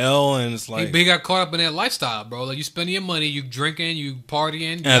 Took that L, and it's like he got caught up in that lifestyle, bro. Like you spending your money, you drinking, you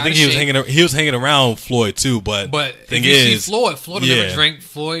partying. And I think he was hanging around Floyd too. But thing is, Floyd will never drink.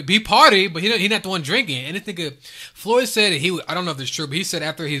 Floyd he party, but he not the one drinking. And I think Floyd said I don't know if it's true, but he said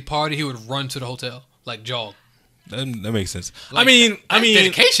after he party he would run to the hotel. Like jog. That makes sense. Like, I mean,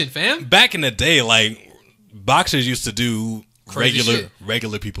 dedication, fam. Back in the day, like boxers used to do Crazy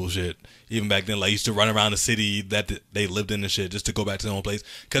regular people shit. Even back then, like used to run around the city that they lived in and shit just to go back to their own place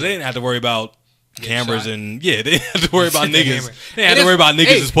because they didn't have to worry about cameras and they didn't have to worry about niggas. They had to worry about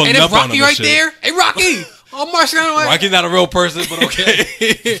niggas just pulling up on them. Rocky right shit. there. Hey, Rocky. Oh, Marciano. Rocky's not a real person, but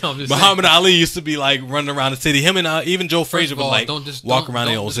okay. Muhammad Ali used to be like running around the city. Him and even Joe Frazier would like walk around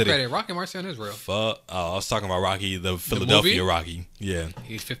their own city. Rocky Marciano is real. I was talking about Rocky, the Philadelphia Rocky. Yeah,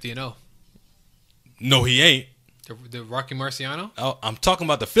 he's 50-0. No, he ain't. The Rocky Marciano. Oh, I'm talking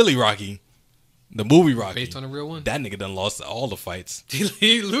about the Philly Rocky, the movie Rocky, based on a real one. That nigga done lost all the fights.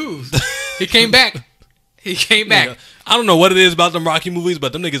 He lose. He came back. He came back. Nigga, I don't know what it is about them Rocky movies,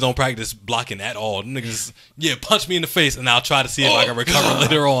 but them niggas don't practice blocking at all. Them niggas, punch me in the face, and I'll try to see if I can recover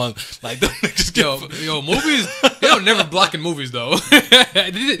later on. Like them niggas movies, they don't never block in movies though.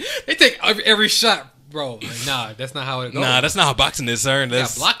 they take every shot, bro. Like, nah, that's not how it goes. Nah, that's not how boxing is, sir.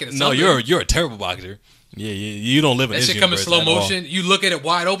 That's, blocking. No, you're a terrible boxer. Yeah, you don't live in that this shit come in slow motion. All. You look at it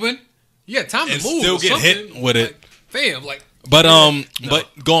wide open. You got time to move. Still get hit with it. Fam, like. But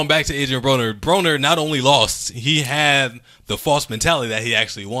going back to Adrian Broner not only lost, he had the false mentality that he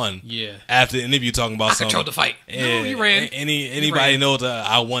actually won. Yeah. After the interview, talking about I controlled the fight. No, he ran. Anybody knows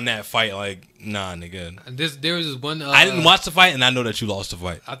I won that fight? Like, nah, nigga. There was this one. I didn't watch the fight, and I know that you lost the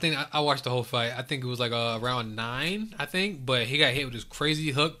fight. I think I watched the whole fight. I think it was like around 9. I think, but he got hit with this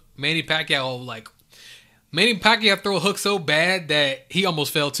crazy hook. Manny Pacquiao throw a hook so bad that he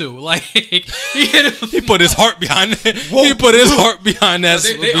almost fell too. Like he hit him. He put his heart behind it. He put his heart behind that.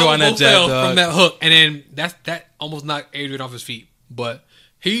 They almost fell from that hook, and then that almost knocked Adrian off his feet. But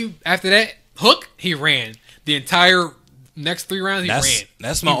after that hook, he ran the entire next 3 rounds. He ran.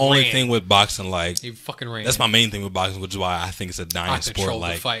 That's my only thing with boxing. Like he fucking ran. That's my main thing with boxing, which is why I think it's a dying sport.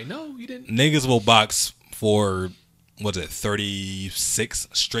 Like the fight. No, you didn't. Niggas will box for 36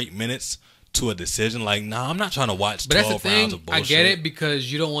 straight minutes to a decision. Like, nah, I'm not trying to watch 12 rounds of bullshit. I get it because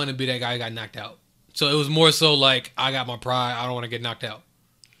you don't want to be that guy who got knocked out. So it was more so like, I got my pride. I don't want to get knocked out.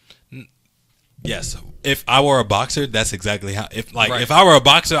 Yes. If I were a boxer, that's exactly how. If I were a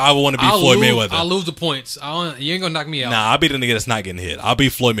boxer, I would want to be Floyd Mayweather. I'll lose the points. You ain't gonna knock me out. Nah, I'll be the nigga that's not getting hit. I'll be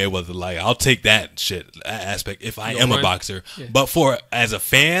Floyd Mayweather. Like, I'll take that aspect if I am a boxer. Yeah. But as a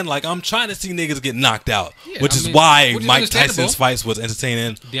fan, like, I'm trying to see niggas get knocked out, which is why Mike Tyson's fights was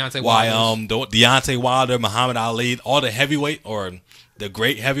entertaining. Why Deontay Wilder, Muhammad Ali, all the heavyweight or the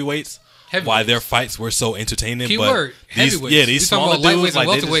great heavyweights. Why their fights were so entertaining. Keyword, heavyweights. These smaller dudes,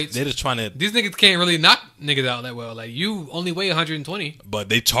 like they're just trying to. These niggas can't really knock niggas out that well. Like, you only weigh 120, but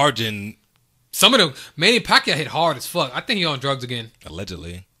they charging. Some of them. Manny Pacquiao hit hard as fuck. I think he on drugs again.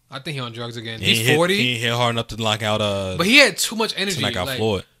 Allegedly. I think he on drugs again. He's 40. He hit hard enough to knock out. But he had too much energy. To knock out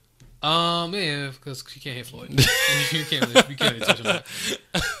Floyd. Yeah, because he can't hit Floyd. you can't really touch him.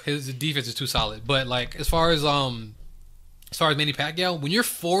 His defense is too solid. But like, as far as Manny Pacquiao, when you're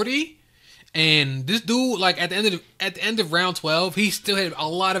 40. And this dude, like, at the end of round 12, he still had a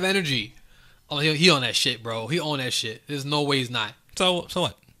lot of energy. Oh, he on that shit, bro. He on that shit. There's no way he's not. So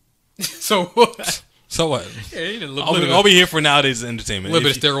what? So what? So what? Yeah, all we here for nowadays is entertainment. A little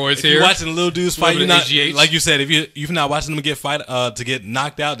bit of steroids if here. You're watching little dudes fight. You're not, HGH. like you said, if you're not watching them to get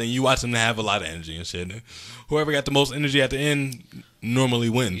knocked out, then you watch them to have a lot of energy and shit. Whoever got the most energy at the end normally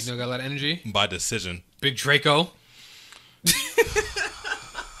wins. You know, got a lot of energy by decision. Big Draco.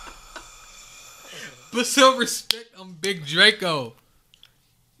 Put some respect on Big Draco.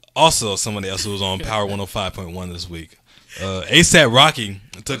 Also, somebody else who was on Power 105.1 this week. ASAP Rocky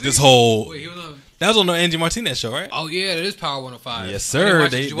took this whole. Wait, he was on. That was on the Angie Martinez show, right? Oh yeah, it is Power 105. Yes, sir.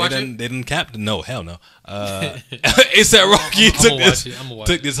 They didn't cap. No, hell no. ASAP Rocky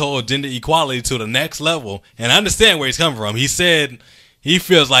took this whole gender equality to the next level, and I understand where he's coming from. He said he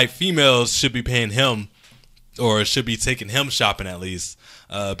feels like females should be paying him, or should be taking him shopping at least.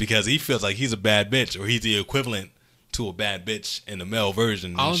 Because he feels like he's a bad bitch, or he's the equivalent to a bad bitch in the male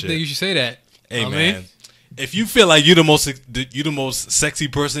version. I don't think you should say that. Hey, man. if you feel like you the most sexy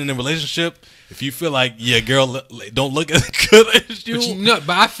person in the relationship, if you feel like girl don't look as good as you, but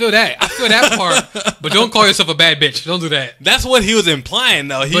I feel that part. But don't call yourself a bad bitch. Don't do that. That's what he was implying,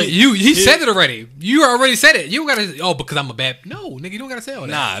 though. He said it already. You already said it. You don't gotta. Because I'm a bad. No, nigga, you don't gotta say all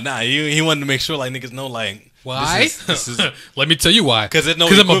that. Nah. He wanted to make sure like niggas know like why. This is Let me tell you why. Because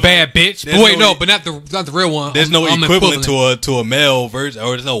I'm a bad bitch. But wait, but not the real one. There's no equivalent to a male version, or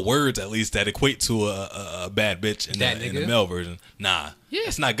there's no words at least that equate to a bad bitch in the male version. Nah,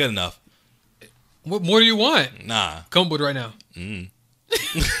 it's not good enough. What more do you want? Nah, come with right now. I'm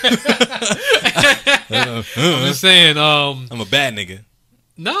just saying. I'm a bad nigga.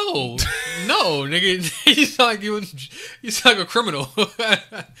 No, nigga. You sound like a criminal.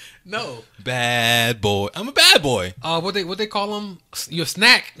 No, bad boy. I'm a bad boy. What they call them? You a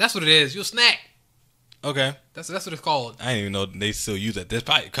snack. That's what it is. You a snack. Okay, that's what it's called. I didn't even know they still use that. That's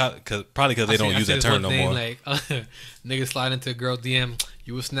probably because they don't use that term no more. Like, nigga slide into a girl DM.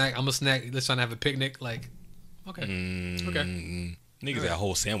 You a snack. I'm a snack. Let's try to have a picnic. Like, okay, okay. Niggas got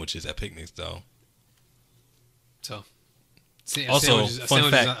whole sandwiches at picnics though. So, also,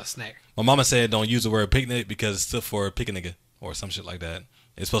 fun fact: not a snack. My mama said don't use the word picnic because it's still for pick a nigga or some shit like that.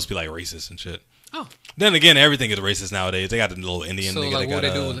 It's supposed to be like racist and shit. Oh. Then again, everything is racist nowadays. They got the little Indian nigga. Like,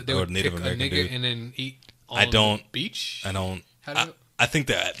 they or would Native pick American a nigga dude. and then eat on the beach. I don't. I think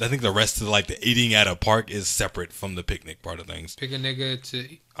the rest of like the eating at a park is separate from the picnic part of things. Pick a nigga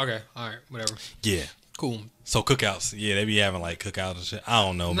to. Okay. All right. Whatever. Yeah. Cool. So cookouts, they be having like cookouts and shit. I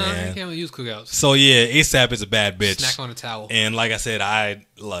don't know, man. You can't really use cookouts. So yeah, ASAP is a bad bitch. Snack on a towel. And like I said,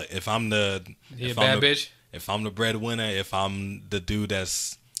 if I'm the bitch. If I'm the breadwinner, if I'm the dude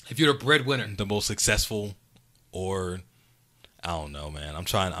that's you're the breadwinner, the most successful, or I don't know, man. I'm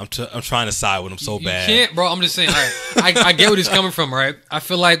trying to side with him so bad. You can't, bro. I'm just saying. All right, I get where he's coming from, right? I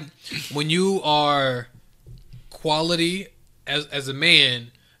feel like when you are quality as a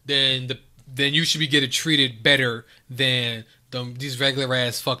man, then you should be getting treated better than these regular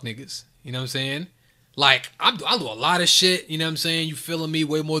ass fuck niggas. You know what I'm saying? Like, I do a lot of shit. You know what I'm saying? You feeling me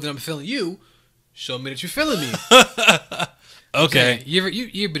way more than I'm feeling you. Show me that you're feeling me. Okay.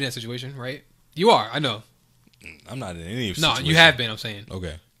 You've been in that situation, right? You are. I know. I'm not in any situation. No, you have been. I'm saying.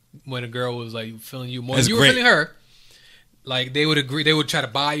 Okay. When a girl was like feeling you more than you were feeling her, like they would agree. They would try to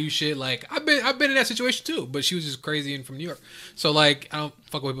buy you shit. Like I've been in that situation too, but she was just crazy and from New York. So like I don't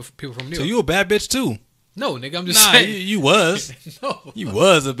fuck with people from New York. So you a bad bitch too? No, nigga, I'm just saying. You was. No. You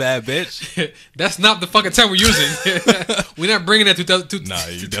was a bad bitch. That's not the fucking term we're using. We're not bringing that to Nah,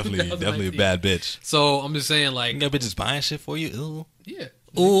 you definitely a bad bitch. So I'm just saying, like, you got bitches buying shit for you. Ooh. Yeah.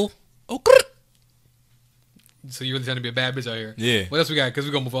 Ooh. Oh. So you really trying to be a bad bitch out here? Yeah. What else we got? Because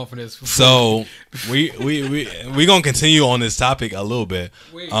we're gonna move on from this. So we gonna continue on this topic a little bit.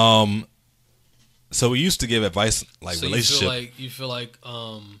 Wait. So we used to give advice like so relationship. You feel like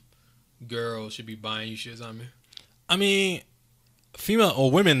girls should be buying you shit on me? I mean, female or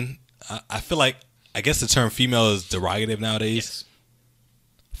women, I feel like, I guess the term female is derogative nowadays.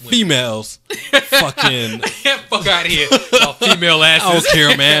 Yes. Females, fucking fuck out of here, female asses. I don't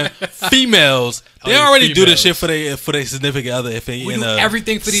care, man. Females, they already do this shit for their significant other if they in a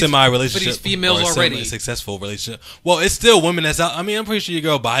everything for these semi-relationship, for these females or already successful relationship. Well, it's still women that's out. I mean, I'm pretty sure your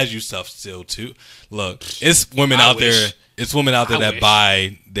girl buys you stuff still too. Look, it's women out there. It's women out there that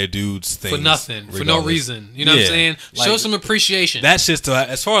buy their dudes things for nothing, for no reason. You know what I'm saying? Like, show some appreciation. That shit's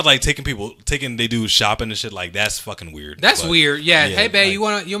as far as like taking they do shopping and shit, like that's fucking weird. That's weird. Yeah. Hey, babe, like, you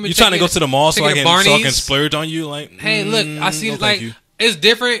want me? You trying to go to the mall so I can splurge on you? Like, hey, look, I see. Like, it's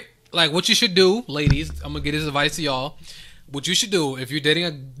different. Like, what you should do, ladies. I'm gonna get this advice to y'all. What you should do if you're dating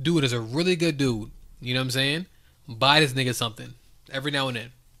a dude that's a really good dude, you know what I'm saying? Buy this nigga something every now and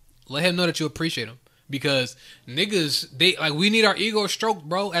then. Let him know that you appreciate him. Because niggas, we need our ego stroked,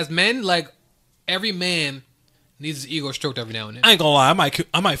 bro. As men, like, every man needs his ego stroked every now and then. I ain't gonna lie,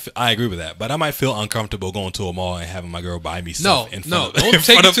 I agree with that, but I might feel uncomfortable going to a mall and having my girl buy me stuff. Don't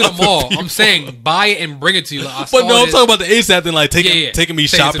take it to the mall. I'm saying buy it and bring it to you. Like, but no, I'm talking about the ASAP thing, like taking me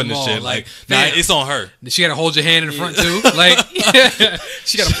shopping and shit. Like, nah, it's on her. She gotta hold your hand in front too. Like,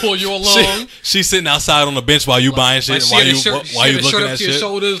 she gotta pull you along. She's sitting outside on the bench while you buying shit, while you looking at shit. Your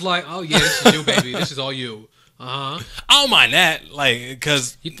shoulders, like, oh yeah, this is you, baby. This is all you. I don't mind that, like,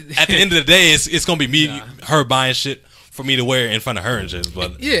 because at the end of the day, it's gonna be me, her buying shit for me to wear in front of her and shit.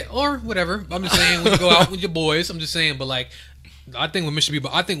 But yeah, or whatever. I'm just saying when you go out with your boys, I'm just saying. But like, I think women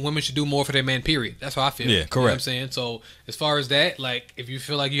should do more for their man. Period. That's how I feel. Yeah, correct. You know what I'm saying. So as far as that, like, if you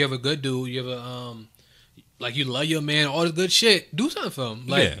feel like you have a good dude, you have like you love your man, all this good shit. Do something for him.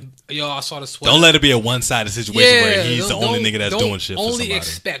 Like, yo, I saw the sweater. Don't let it be a one-sided situation where he's the only nigga that's doing shit for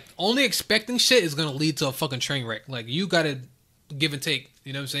somebody. Only expecting shit is gonna lead to a fucking train wreck. Like, you gotta give and take.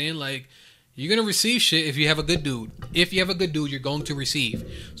 You know what I'm saying? Like, you're gonna receive shit if you have a good dude. If you have a good dude, you're going to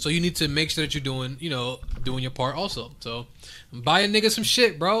receive. So you need to make sure that you're doing your part also. So buy a nigga some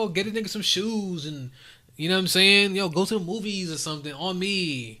shit, bro. Get a nigga some shoes and. You know what I'm saying? Yo, go to the movies or something on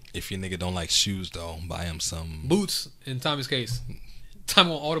me. If your nigga don't like shoes, though, buy him some... Boots, in Tommy's case. Tommy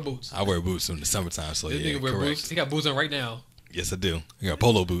want all the boots. I wear boots in the summertime, so this nigga wear boots. He got boots on right now. Yes, I do. I got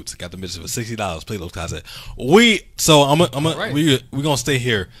polo boots. Got the bitches for $60. Play those concept. We're gonna stay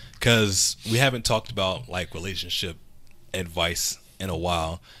here because we haven't talked about like relationship advice in a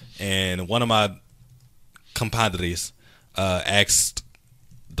while, and one of my compadres asked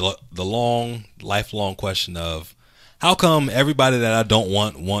the lifelong question of how come everybody that I don't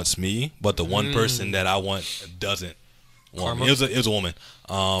want wants me, but the one person that I want doesn't want me. It was a woman.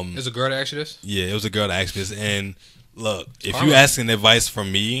 It was a girl that asked you this? Yeah, it was a girl that asked me this. And look, if you asking advice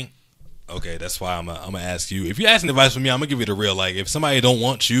from me, okay, that's why I'm gonna ask you. If you asking advice from me, I'm gonna give you the real. Like, if somebody don't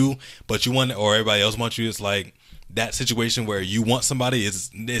want you, but you want, or everybody else wants you, it's like that situation where you want somebody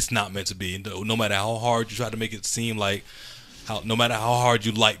it's not meant to be. No matter how hard you try to make it seem like. No matter how hard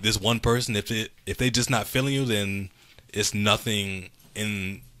you like this one person, if they just not feeling you, then it's nothing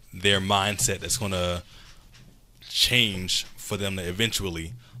in their mindset that's gonna change for them to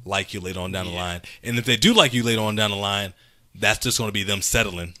eventually like you later on down the line. And if they do like you later on down the line, that's just gonna be them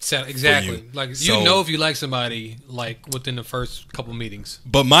settling. Exactly. Like you know if you like somebody like within the first couple meetings.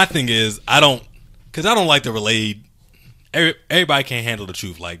 But my thing is I don't like to relate. Everybody can't handle the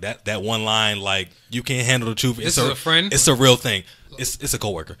truth like that. That one line, like you can't handle the truth. It's a friend. It's a real thing. It's a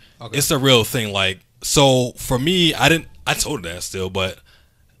coworker. Okay. It's a real thing. Like, so for me, I told her that still, but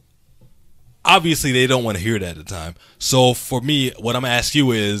obviously they don't want to hear that at the time. So for me, what I'm gonna ask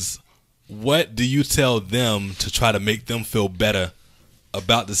you is, what do you tell them to try to make them feel better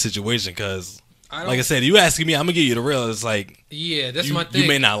about the situation? Because, like I said, you asking me, I'm gonna give you the real. It's like, that's my thing. You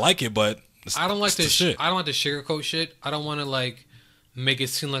may not like it, but. I don't like to. I don't like to sugarcoat shit. I don't want to like make it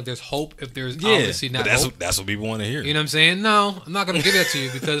seem like there's hope if there's obviously not hope. That's what people want to hear. You know what I'm saying? No, I'm not gonna give that to you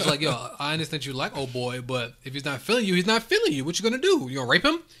because like, yo, I understand you like old boy, but if he's not feeling you, he's not feeling you. What you gonna do? You gonna rape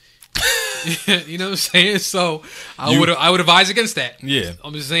him? You know what I'm saying? So I would advise against that. Yeah,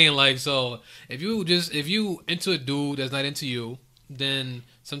 I'm just saying like, so if you into a dude that's not into you, then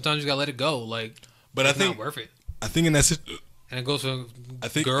sometimes you gotta let it go. Like, but it's not worth it. I think in that and it goes for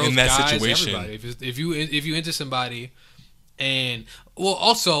girls, in that guys, situation, everybody. If you into somebody, and well,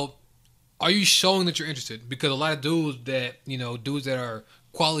 also, are you showing that you're interested? Because a lot of dudes that are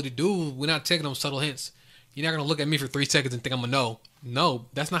quality dudes, we're not taking them subtle hints. You're not gonna look at me for 3 seconds and think I'm gonna know. No,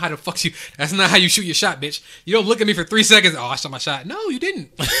 that's not how the fuck you. That's not how you shoot your shot, bitch. You don't look at me for 3 seconds. Oh, I shot my shot. No, you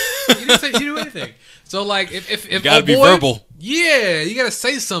didn't. You didn't do anything. So like, if you gotta be verbal. Yeah, you gotta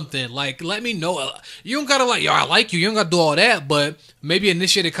say something. Like, let me know. You don't gotta like, yo, I like you. You don't gotta do all that, but maybe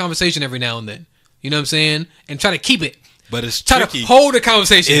initiate a conversation every now and then. You know what I'm saying? And try to keep it. But it's try tricky. to hold the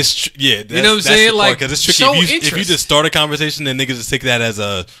conversation. You know what I'm saying? Like, because it's tricky. If you just start a conversation, then niggas just take that as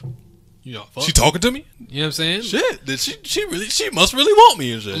a. She talking to me? You know what I'm saying? Shit, she must really want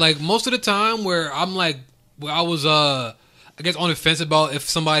me and shit. Like most of the time, where I'm like, where I was, I guess on the fence about if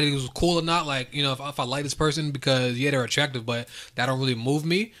somebody was cool or not. Like, you know, if I like this person because they're attractive, but that don't really move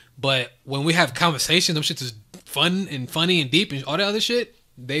me. But when we have conversations, them shits is fun and funny and deep and all that other shit.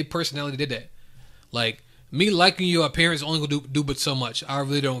 They personality did that. Like me liking your appearance only gonna do but so much. I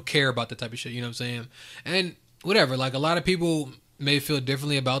really don't care about that type of shit. You know what I'm saying? And whatever. Like a lot of people may feel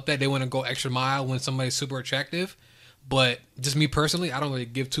differently about that. They want to go extra mile when somebody's super attractive, but just me personally, I don't really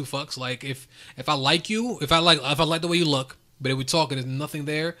give two fucks. Like if I like you, if I like the way you look, but if we talking, there's nothing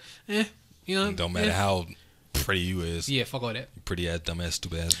there. You know, it don't matter how pretty you is. Yeah, fuck all that. You pretty ass, dumb ass,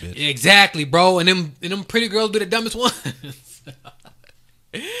 stupid ass bitch. Exactly, bro. And them pretty girls be the dumbest ones.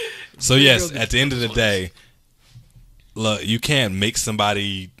 So yes, at the end of the day, look, you can't make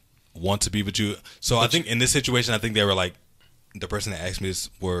somebody want to be with you. So I think in this situation, I think they were like. The person that asked me this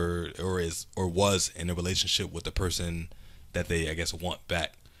was in a relationship with the person that they, I guess, want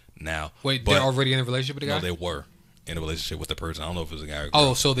back now. Wait, they're already in a relationship with the guy? No, they were in a relationship with the person. I don't know if it was a guy or girl.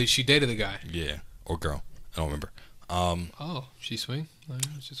 Oh, so she dated the guy? Yeah, or girl. I don't remember. She swing?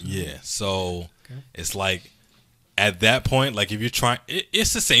 Yeah, so it's like at that point, like if you're trying,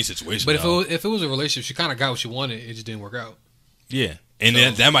 it's the same situation. But if it was a relationship, she kind of got what she wanted. It just didn't work out. Yeah. And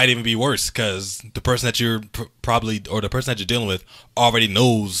that might even be worse because the person that you're the person that you're dealing with already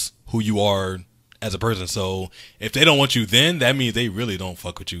knows who you are as a person. So if they don't want you then, that means they really don't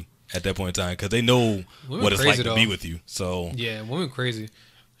fuck with you at that point in time because they know Women what it's crazy, like to though. be with you. So Yeah, women crazy.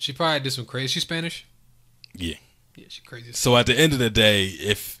 She probably did some crazy. She's Spanish. yeah. Yeah, she crazy. So at the end of the day,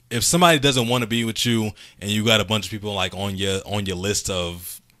 if somebody doesn't want to be with you and you got a bunch of people like on your list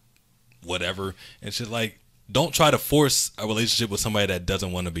of whatever and shit, like don't try to force a relationship with somebody that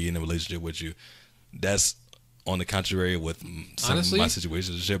doesn't want to be in a relationship with you. That's on the contrary with some Honestly, of my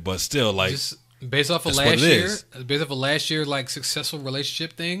situations and shit. But still, like just based off of that's what last it year, is. based off of last year, like successful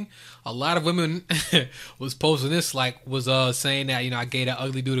relationship thing, a lot of women was posting this, like was saying that I gave that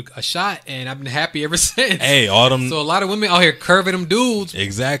ugly dude a shot and I've been happy ever since. Hey, Autumn. So a lot of women out here curving them dudes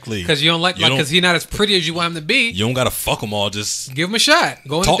Exactly. because you don't like because he's not as pretty as you want him to be. You don't gotta fuck them all. Just Give him a shot.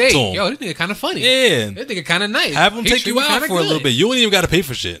 Go on Talk a date. to him. Yo, this nigga kind of funny. Yeah. This nigga kind of nice. have them He take treat you me out kinda for a little good. bit. You don't even gotta pay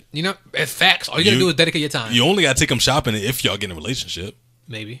for shit. It's facts. All you gotta do is dedicate your time. You only gotta take them shopping if y'all get in a relationship.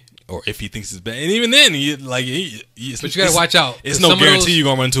 Maybe. Or if he thinks it's bad, and even then, But you gotta watch out. It's 'Cause no some of guarantee those- you're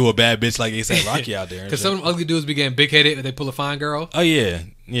gonna run into a bad bitch like ASAP Rocky out there. and Because shit. some of them ugly dudes be getting big headed if they pull a fine girl. Oh yeah,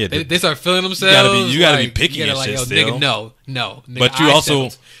 yeah. They start feeling themselves. you gotta be like, picky you gotta and shit yo, still. nigga, no. Nigga, but you I also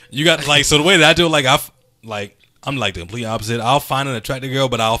settled. you got like so the way that I do it, I'm like the complete opposite. I'll find an attractive girl,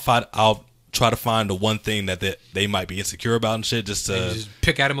 but I'll try to find the one thing that they might be insecure about and shit. Just And to you just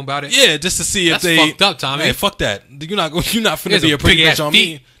pick at them about it. yeah, just to see That's if they fucked up, Tommy. Hey, fuck that. You're not finna There's be a pretty big-ass bitch on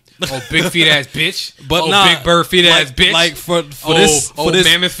feet. me. Oh, big feet ass bitch. But oh, nah, big bird feet ass bitch. Like for Oh, this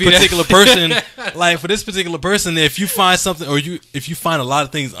mammoth feet particular ass- person, like for this particular person, if you find something or if you find a lot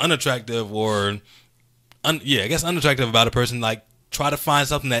of things unattractive or I guess unattractive about a person, like try to find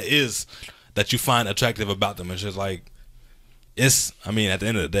something that you find attractive about them. It's just like at the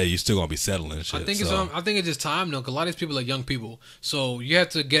end of the day, you're still gonna be settling and shit. I think so. I think it's just time though, because a lot of these people are young people, so you have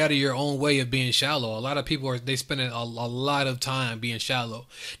to get out of your own way of being shallow. A lot of people they spend a lot of time being shallow.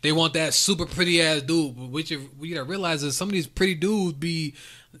 They want that super pretty ass dude, but what you gotta realize is some of these pretty dudes be,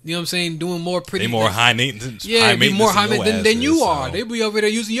 you know what I'm saying, doing more pretty. They more high maintenance. Yeah, be more high maintenance than you are. So. They be over there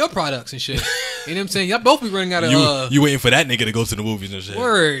using your products and shit. You know what I'm saying? Y'all both be running out of you waiting for that nigga to go to the movies and shit.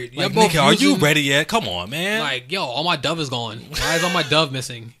 word. Like, Y'all both nigga, are you using- ready yet? Come on, man. Like, yo, all my dove is gone. Why is all my dove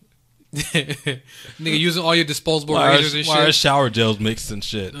missing? Nigga using all your disposable razors and why are shit. shower gels mixed and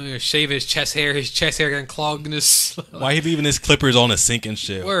shit? Shave his chest hair getting clogged in his Why he leaving his clippers on the sink and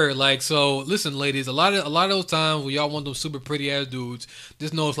shit? word. Like, so listen, ladies, a lot of those times when y'all want those super pretty ass dudes,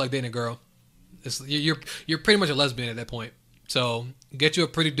 just know it's like dating a girl. You're pretty much a lesbian at that point. So get you a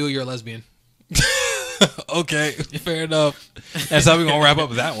pretty dude, you're a lesbian. Okay, fair enough. That's how we're gonna wrap up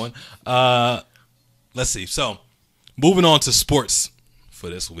that one. Let's see. So, moving on to sports for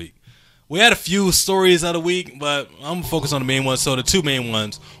this week. We had a few stories of the week, but I'm gonna focus on the main ones. So the two main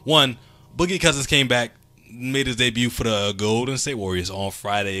ones. One, Boogie Cousins came back, made his debut for the Golden State Warriors on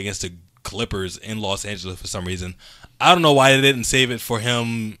Friday against the Clippers in Los Angeles for some reason. I don't know why they didn't save it for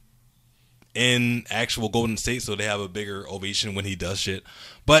him in actual Golden State so they have a bigger ovation when he does shit.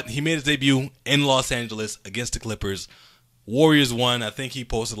 But he made his debut in Los Angeles against the Clippers. Warriors won. I think he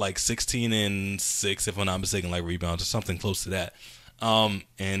posted like 16 and 6, if I'm not mistaken, like rebounds or something close to that.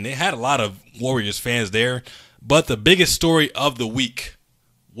 And they had a lot of Warriors fans there. But the biggest story of the week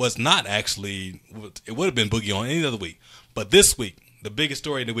was not actually, it would have been Boogie on any other week. But this week, the biggest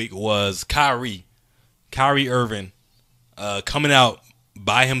story of the week was Kyrie Irving coming out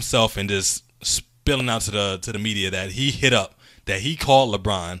by himself and just spilling out to the media that he hit up, that he called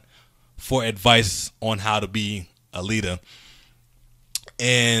LeBron for advice on how to be a leader.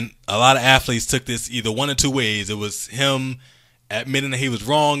 And a lot of athletes took this either one or two ways. It was him admitting that he was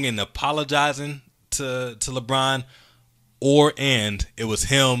wrong and apologizing to LeBron, and it was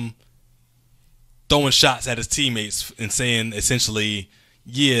him throwing shots at his teammates and saying essentially,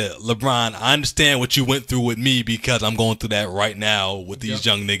 yeah, LeBron, I understand what you went through with me because I'm going through that right now with these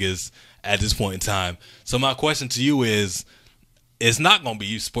young niggas at this point in time. So my question to you is, it's not going to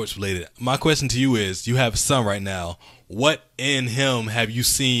be sports related. My question to you is, you have a son right now. What in him have you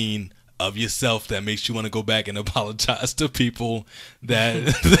seen of yourself that makes you want to go back and apologize to people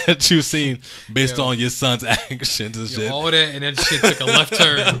that you've seen based on your son's actions and shit? All that and that shit took a left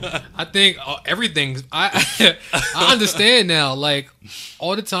turn. I think everything. I understand now. Like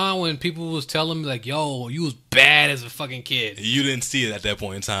all the time when people was telling me like, "Yo, you was bad as a fucking kid." You didn't see it at that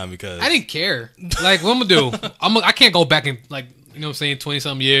point in time because I didn't care. Like what I'm gonna do? I can't go back and like, you know what I'm saying,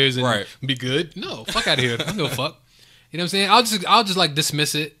 20-something years and be good. No, fuck out of here. I don't give a fuck. You know what I'm saying? I'll just like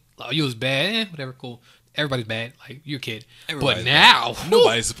dismiss it. Oh, you was bad. Whatever, cool. Everybody's bad. Like, you're a kid. Everybody's but now,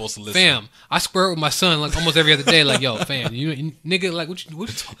 nobody's supposed to listen. Fam, I square with my son like almost every other day. Like, yo, fam, you nigga, like, what you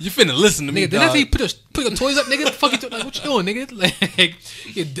finna listen to me, nigga, did I say put your toys up, nigga? The fuck you like, what you doing, nigga? Like,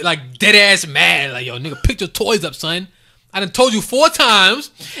 you're like dead ass mad. Like, yo, nigga, pick your toys up, son. I done told you 4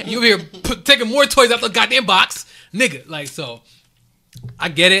 times. And you over here taking more toys out the goddamn box, nigga. Like, so I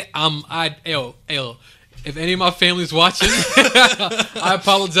get it. Yo, if any of my family's watching, I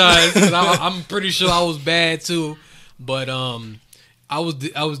apologize. 'Cause I'm pretty sure I was bad too. But I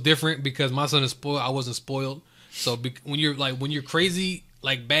was different because my son is spoiled. I wasn't spoiled. So when you're crazy,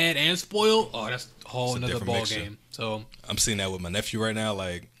 like bad and spoiled, oh, that's a whole another ball game. So I'm seeing that with my nephew right now,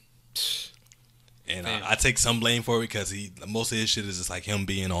 like, and I take some blame for it because most of his shit is just like him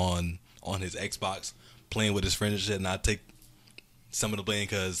being on his Xbox playing with his friends and shit, and I take some of the blame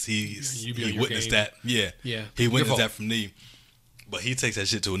because he witnessed game. that. Yeah, he witnessed that from me, but he takes that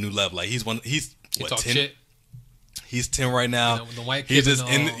shit to a new level. Like he's what 10? Shit. He's 10 right now. The white he's kids just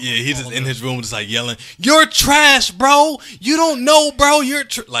in his room just like yelling, "You're trash, bro. You don't know, bro. You're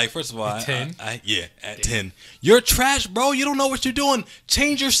like, first of all, 10? At 10. You're trash, bro. You don't know what you're doing.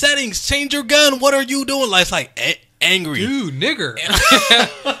 Change your settings. Change your gun. What are you doing?" Like, it's like angry. Dude, nigger.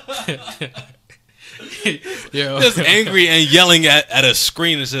 Yo. Just angry and yelling at a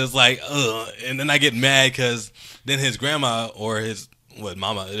screen. It's just like, ugh. And then I get mad because then his grandma or his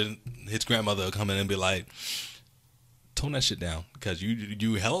grandmother will come in and be like, "Tone that shit down because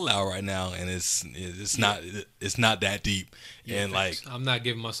you hella loud right now, and it's not that deep." Yeah, and like, I'm not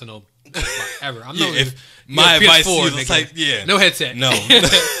giving my son no ever. I'm if my advice is it's like, no headset. No.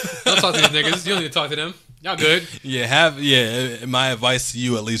 Don't talk to these niggas. You don't need to talk to them. Y'all good. My advice to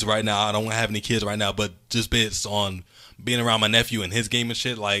you, at least right now, I don't have any kids right now, but just based on being around my nephew and his gaming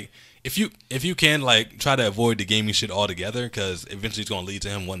shit, like, if you can, like, try to avoid the gaming shit altogether, because eventually it's gonna lead to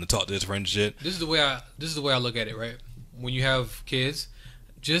him wanting to talk to his friends and shit. This is the way I look at it, right? When you have kids,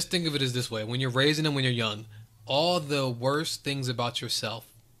 just think of it as this way: when you're raising them when you're young, all the worst things about yourself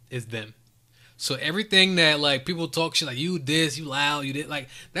is them. So everything that, like, people talk shit like, you this, you loud, you did, like,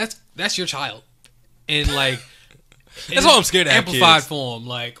 that's your child. And like, that's why I'm scared to have amplified kids. form.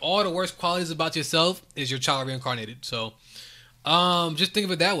 Like, all the worst qualities about yourself is your child reincarnated. So, just think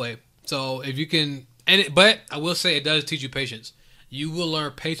of it that way. So if you can, but I will say it does teach you patience. You will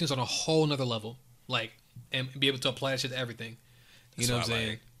learn patience on a whole nother level, like, and be able to apply that shit to everything. You know what I'm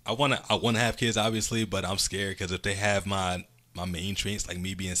saying? I wanna have kids, obviously, but I'm scared because if they have my main traits, like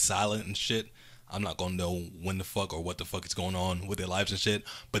me being silent and shit, I'm not gonna know when the fuck or what the fuck is going on with their lives and shit.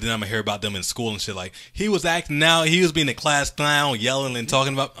 But then I'm gonna hear about them in school and shit. Like, he was acting out, he was being a class clown, yelling and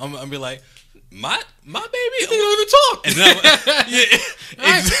talking about. I'm gonna be like, my baby, They don't even talk. And then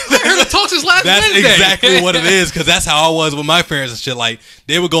I heard him talk since last That's Wednesday. exactly what it is, because that's how I was with my parents and shit. Like,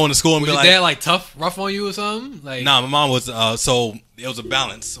 they would go into school and Was be your like, dad like tough, rough on you or something? Like, nah, my mom was. So it was a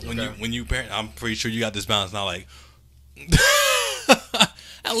balance when you parent. I'm pretty sure you got this balance. Not like.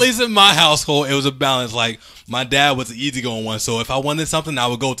 At least in my household, it was a balance. Like, my dad was the easygoing one, so if I wanted something, I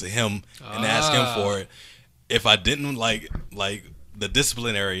would go to him and ask him for it. If I didn't, like the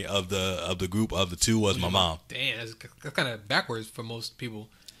disciplinary of the group of the two was my mom. Damn, that's kind of backwards for most people.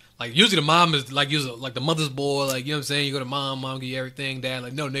 Like, usually the mom is like the mother's boy. Like, you know what I'm saying? You go to mom give you everything. Dad,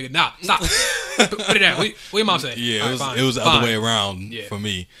 like, no, nigga, nah, stop. Put it down. What your mom say? Yeah, Right, it was the other way around for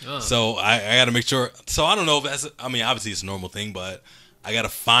me. So I got to make sure. So I don't know if that's. I mean, obviously it's a normal thing, but I got to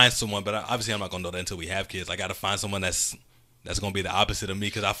find someone. But obviously I'm not gonna know that until we have kids. I got to find someone that's gonna be the opposite of me,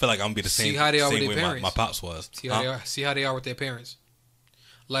 because I feel like I'm gonna be the same. See how they are with same their way parents. my pops was. See how they are with their parents.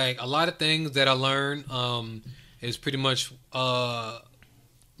 Like, a lot of things that I learned is pretty much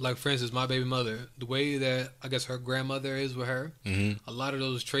like, for instance, my baby mother, the way that I guess her grandmother is with her, a lot of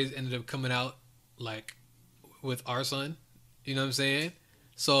those traits ended up coming out, like, with our son. You know what I'm saying?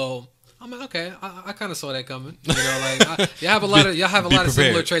 So I'm like, okay, I kind of saw that coming. You know, like, y'all have a lot of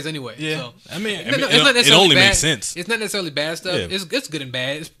similar traits anyway. Yeah, So, I mean, it only makes sense. It's not necessarily bad stuff. Yeah. It's good and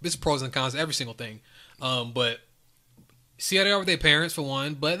bad. It's pros and cons to every single thing. But see how they are with their parents, for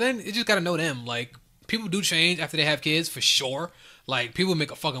one. But then you just gotta know them. Like, people do change after they have kids, for sure. Like, people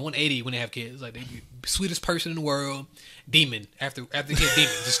make a fucking 180 when they have kids. Like, they be the sweetest person in the world, demon after the kid,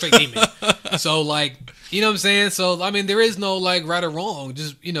 demon, just straight demon. So, like, you know what I'm saying? So, I mean, there is no, like, right or wrong.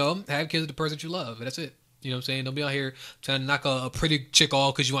 Just, you know, have kids with the person that you love. That's it. You know what I'm saying? Don't be out here trying to knock a pretty chick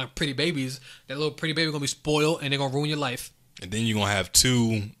off because you want pretty babies. That little pretty baby gonna be spoiled and they're gonna ruin your life. And then you're gonna have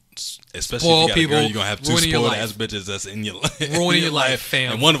two, especially Spoiled if you got a girl, people you're gonna have two ruining your spoiled life. ass bitches that's in your life, Ruining your life,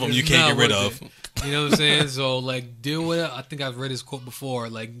 fam. and one of them you It's can't not get rid worth of. it. You know what I'm saying? So, like, deal with it. I think I've read this quote before.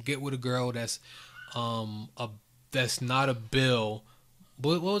 Like, get with a girl that's that's not a bill.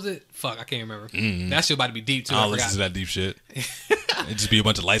 What was it? Fuck, I can't remember. That shit about to be deep too. I I don't listen to forgot. that deep shit. It just be a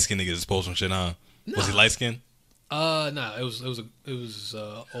bunch of light skinned niggas exposed some shit, huh? Was he light skinned? No, it was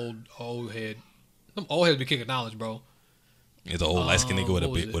old head. Them old heads be kicking knowledge, bro. It's an old light skinned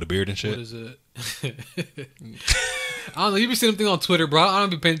nigga with a beard and shit. What is it? I don't know. You be seeing them things on Twitter, bro. I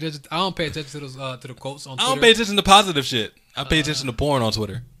don't pay attention to those to the quotes on Twitter. I don't pay attention to positive shit. I pay attention to porn on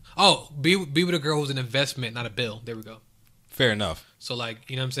Twitter. Oh, be with a girl who's an investment, not a bill. There we go. Fair enough. So like,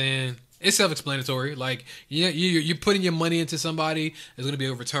 you know what I'm saying? It's self-explanatory. Like, you're putting your money into somebody, there's gonna be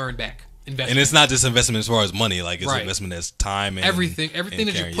a return back. Investment. And it's not just investment as far as money. Like, it's investment as time and everything and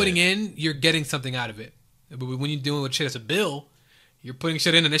that you're putting in, you're getting something out of it. But when you're doing with shit as a bill, you're putting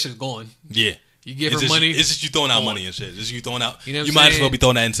shit in and that shit's gone. Yeah. You give her money. It's just you throwing out money and shit. It's just you throwing out. You know you might as well be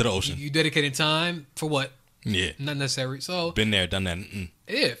throwing that into the ocean. You dedicating time for what? Yeah. Not necessary. So been there, done that.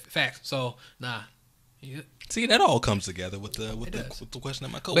 Yeah, facts. So nah. Yeah. See, that all comes together with the question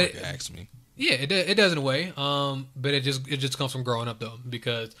that my coworker asked me. Yeah, it does in a way. But it just comes from growing up though,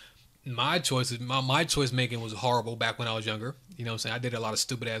 because my choice making was horrible back when I was younger. You know what I'm saying? I dated a lot of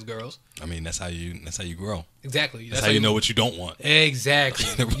stupid ass girls. I mean, that's how you grow. Exactly. That's how you know what you don't want. Exactly.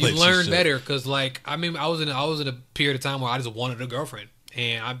 You learn better because, like, I mean, I was in a period of time where I just wanted a girlfriend,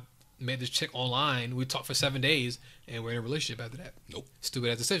 and I met this chick online. We talked for 7 days, and we're in a relationship after that. Nope.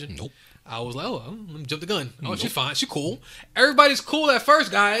 Stupid ass decision. Nope. I was like, oh, let me jump the gun. Oh, she's fine. She's cool. Everybody's cool at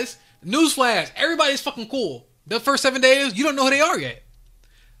first, guys. Newsflash: everybody's fucking cool. The first 7 days, you don't know who they are yet.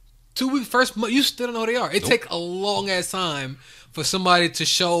 2 weeks, first month, you still don't know who they are. It takes a long ass time for somebody to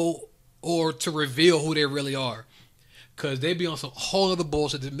show or to reveal who they really are, because they be on some whole other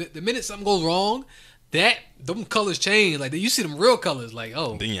bullshit. The minute something goes wrong, them colors change. Like, you see them real colors. Like,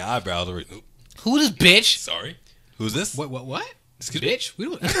 oh, then your eyebrows are. Who this bitch? Sorry, who's this? What? Excuse bitch? We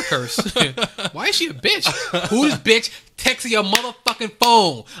don't ever curse. Why is she a bitch? Who this bitch texting your motherfucking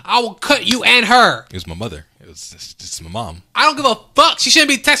phone? I will cut you and her. It was my mother. It's my mom. I don't give a fuck. She shouldn't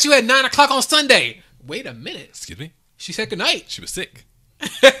be texting you at 9 o'clock on Sunday. Wait a minute. Excuse me? She said goodnight. She was sick.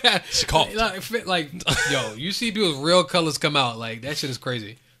 She called. Like, yo, you see people's real colors come out. Like, that shit is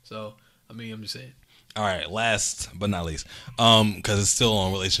crazy. So, I mean, I'm just saying. All right, last but not least, because it's still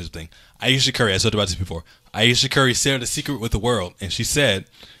on relationship thing. Aisha Curry, I talked about this before. Aisha Curry shared a secret with the world, and she said,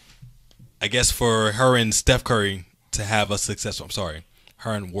 I guess for her and Steph Curry to have a successful,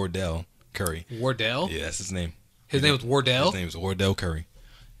 her and Wardell Curry. Wardell? Yeah, that's his name. His name was Wardell? His name is Wardell Curry.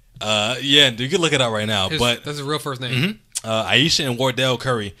 Yeah, you can look it up right now. But that's his real first name. Aisha and Wardell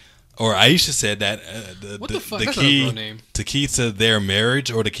Curry, or Aisha said that the key to their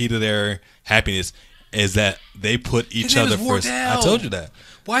marriage or the key to their happiness is that they put each other first. I told you that.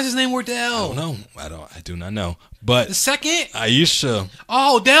 Why is his name Wardell? I don't know. I do not know. But the second? Aisha.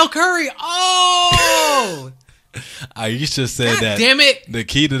 Oh, Del Curry. Oh. Aisha said God that damn it. The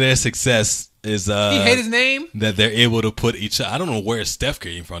key to their success is he hate his name? That they're able to put each other. I don't know where Steph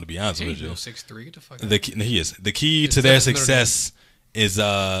came from, to be honest with you. 6'3", get the fuck out. He is. The key to their success is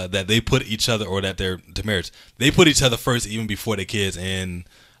that they put each other, or that their marriage, they put each other first even before their kids. And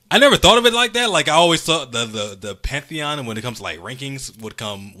I never thought of it like that. Like, I always thought the pantheon, and when it comes to like rankings,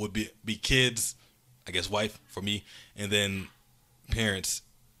 would be kids, I guess wife for me, and then parents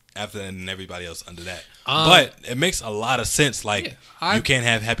after that, and everybody else under that. But it makes a lot of sense. Like, you can't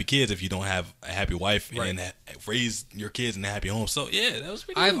have happy kids if you don't have a happy wife, and raise your kids in a happy home. So yeah, that was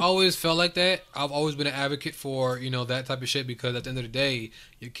pretty I've cool. always felt like that. I've always been an advocate for, that type of shit, because at the end of the day,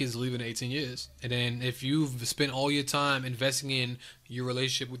 your kids leave in 18 years. And then if you've spent all your time investing in your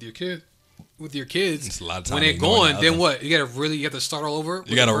relationship with your kids, it's a lot of time when they're gone, then what? You have to start all over.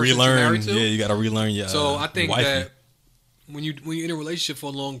 You got to relearn. Yeah, you got to relearn your. So I think that when you're in a relationship for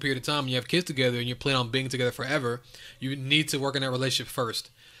a long period of time, and you have kids together, and you plan on being together forever, you need to work on that relationship first.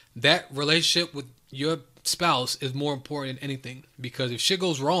 That relationship with your spouse is more important than anything, because if shit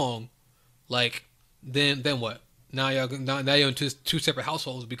goes wrong, like, then what? Now you're in two separate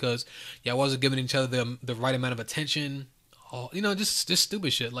households because y'all wasn't giving each other the right amount of attention. Just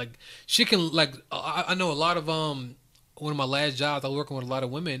stupid shit. Like, she can, like, I know a lot of one of my last jobs, I was working with a lot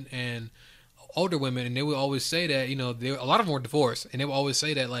of women and older women, and they would always say that, a lot of them were divorced, and they would always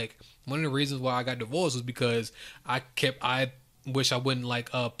say that, like, one of the reasons why I got divorced was because I wish I wouldn't, like,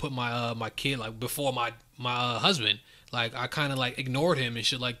 put my kid, like, before my husband. Like, I kind of, like, ignored him and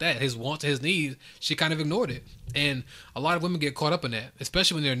shit like that. His wants, his needs, she kind of ignored it. And a lot of women get caught up in that,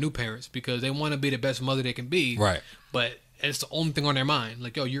 especially when they're new parents, because they want to be the best mother they can be. Right. But it's the only thing on their mind.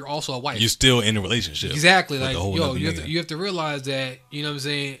 Like, yo, you're also a wife. You're still in a relationship. Exactly. Like, yo, you have to realize that, you know what I'm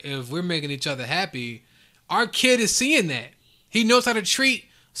saying, if we're making each other happy, our kid is seeing that. He knows how to treat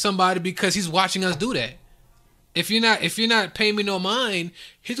somebody because he's watching us do that. If you're not paying me no mind,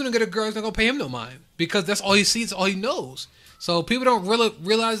 he's gonna get a girl that's not gonna pay him no mind, because that's all he sees, all he knows. So people don't really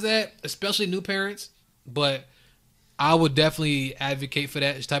realize that, especially new parents. But I would definitely advocate for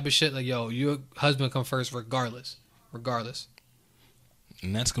that type of shit. Like, yo, your husband come first regardless. regardless.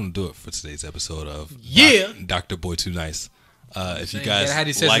 And that's going to do it for today's episode of Dr. Boy Too Nice. If you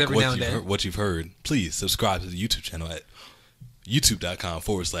guys like what you've heard, please subscribe to the YouTube channel at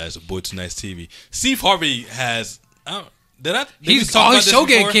youtube.com/BoyTooNiceTV. Steve Harvey has... His show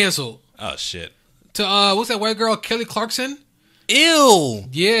getting canceled. Oh, shit. To, what's that white girl, Kelly Clarkson? Ew.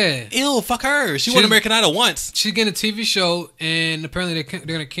 Yeah. Ew, fuck her. She won American Idol once. She's getting a TV show, and apparently they're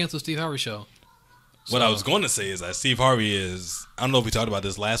going to cancel Steve Harvey's show. What I was going to say is that Steve Harvey is... I don't know if we talked about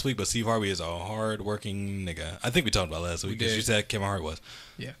this last week, but Steve Harvey is a hard-working nigga. I think we talked about it last week because you said Kevin Hart was.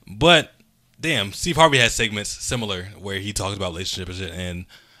 Yeah. But, damn, Steve Harvey has segments similar where he talks about relationship and shit, and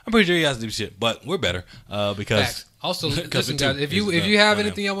I'm pretty sure he has to do shit, but we're better because... Facts. Also, listen, guys, if you have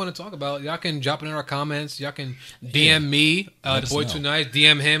anything y'all want to talk about, y'all can drop it in our comments. Y'all can DM me, the Boy Too Nice,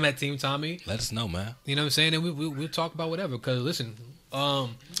 DM him at Team Tommy. Let us know, man. You know what I'm saying? And we'll talk about whatever. Because listen,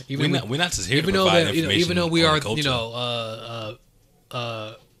 we're not just here to provide information. Even though we are,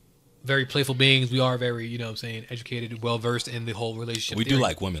 very playful beings, we are very, you know what I'm saying, educated, well versed in the whole relationship. We do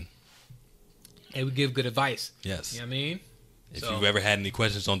like women, and we give good advice. Yes, you know what I mean. If you've ever had any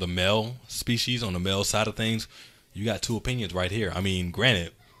questions on the male species, on the male side of things, you got two opinions right here. I mean,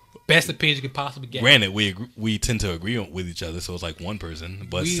 granted, best opinions you could possibly get. Granted, we tend to agree with each other, so it's like one person,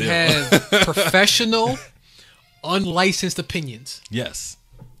 but we still. have professional, unlicensed opinions. Yes,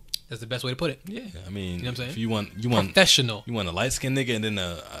 that's the best way to put it. Yeah, I mean, you know what I'm saying? If you want professional, you want a light skinned nigga and then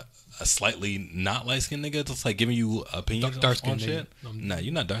a slightly not light skinned nigga that's like giving you opinions dark on shit. Nah,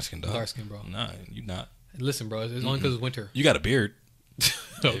 you're not dark skinned, dog. Dark skinned, bro. Nah, you're not. Listen, bro, it's only because it's winter. You got a beard.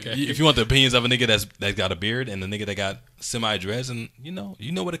 Okay. If you want the opinions of a nigga that got a beard and a nigga that got semi-dreads, and you know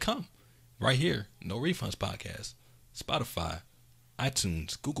where to come. Right here. No Refunds Podcast. Spotify.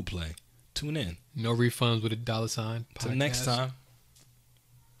 iTunes. Google Play. Tune in. No Refunds with a $sign. Till next time.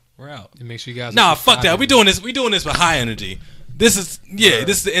 We're out. And make sure you guys... Nah, fuck that. We doing this with high energy. This is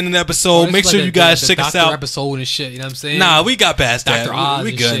the end of the episode. Make sure you guys check us out. Episode and shit, you know what I'm saying? Nah, we got past that.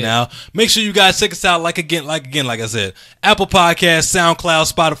 We good shit. now. Make sure you guys check us out. Like I said, Apple Podcasts,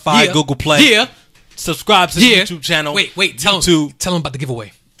 SoundCloud, Spotify, Google Play. Yeah. Subscribe to the YouTube channel. Wait. Tell them about the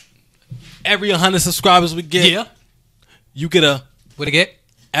giveaway. Every 100 subscribers we get, you get a what to get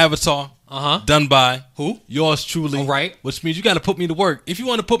avatar. Done by who? Yours truly. All right. Which means you got to put me to work. If you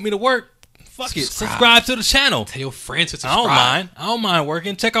want to put me to work, fuck it. Subscribe to the channel. Tell your friends to subscribe. I don't mind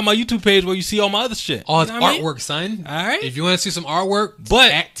working. Check out my YouTube page where you see all my other shit. All it's artwork, son. All right. If you want to see some artwork,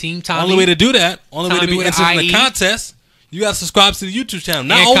 but at Team Tommy. Only way to do that, only way to be entered in the contest, you got to subscribe to the YouTube channel.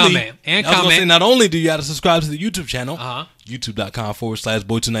 Not only do you got to subscribe to the YouTube channel,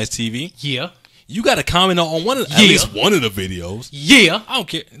 youtube.com/BoyTooNiceTV. Yeah. You got to comment on at least one of the videos. Yeah. I don't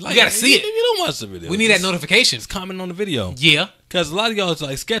care. Like, you got to see it. If you don't watch the video, we need that notification. Just comment on the video. Yeah. Because a lot of y'all is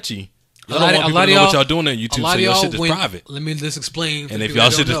like sketchy. Y'all don't want people to know what y'all doing on YouTube, so your shit is private. Let me just explain. And if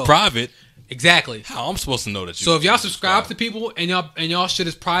y'all shit is private, exactly. How I'm supposed to know that you? So if y'all subscribe to people and y'all shit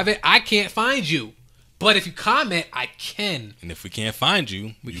is private, I can't find you. But if you comment, I can. And if we can't find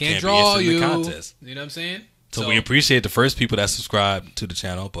you, we can't draw you. The contest. You know what I'm saying? So we appreciate the first people that subscribe to the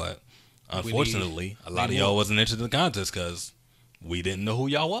channel, but unfortunately, a lot of y'all wasn't interested in the contest because we didn't know who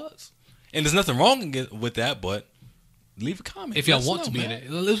y'all was. And there's nothing wrong with that, but leave a comment if y'all want to be in it.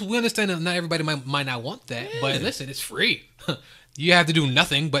 We understand that not everybody might not want that, but listen, it's free. You have to do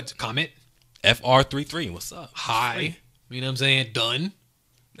nothing but comment. FR33, what's up? Hi. You know what I'm saying? Done.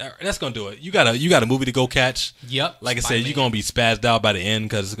 That's gonna do it. You got a movie to go catch. Yep. Like I said, you're gonna be spazzed out by the end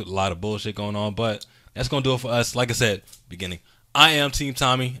because there's a lot of bullshit going on. But that's gonna do it for us. Like I said, beginning. I am Team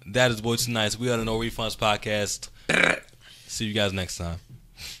Tommy. That is Boy Too Nice. We are the No Refunds Podcast. See you guys next time.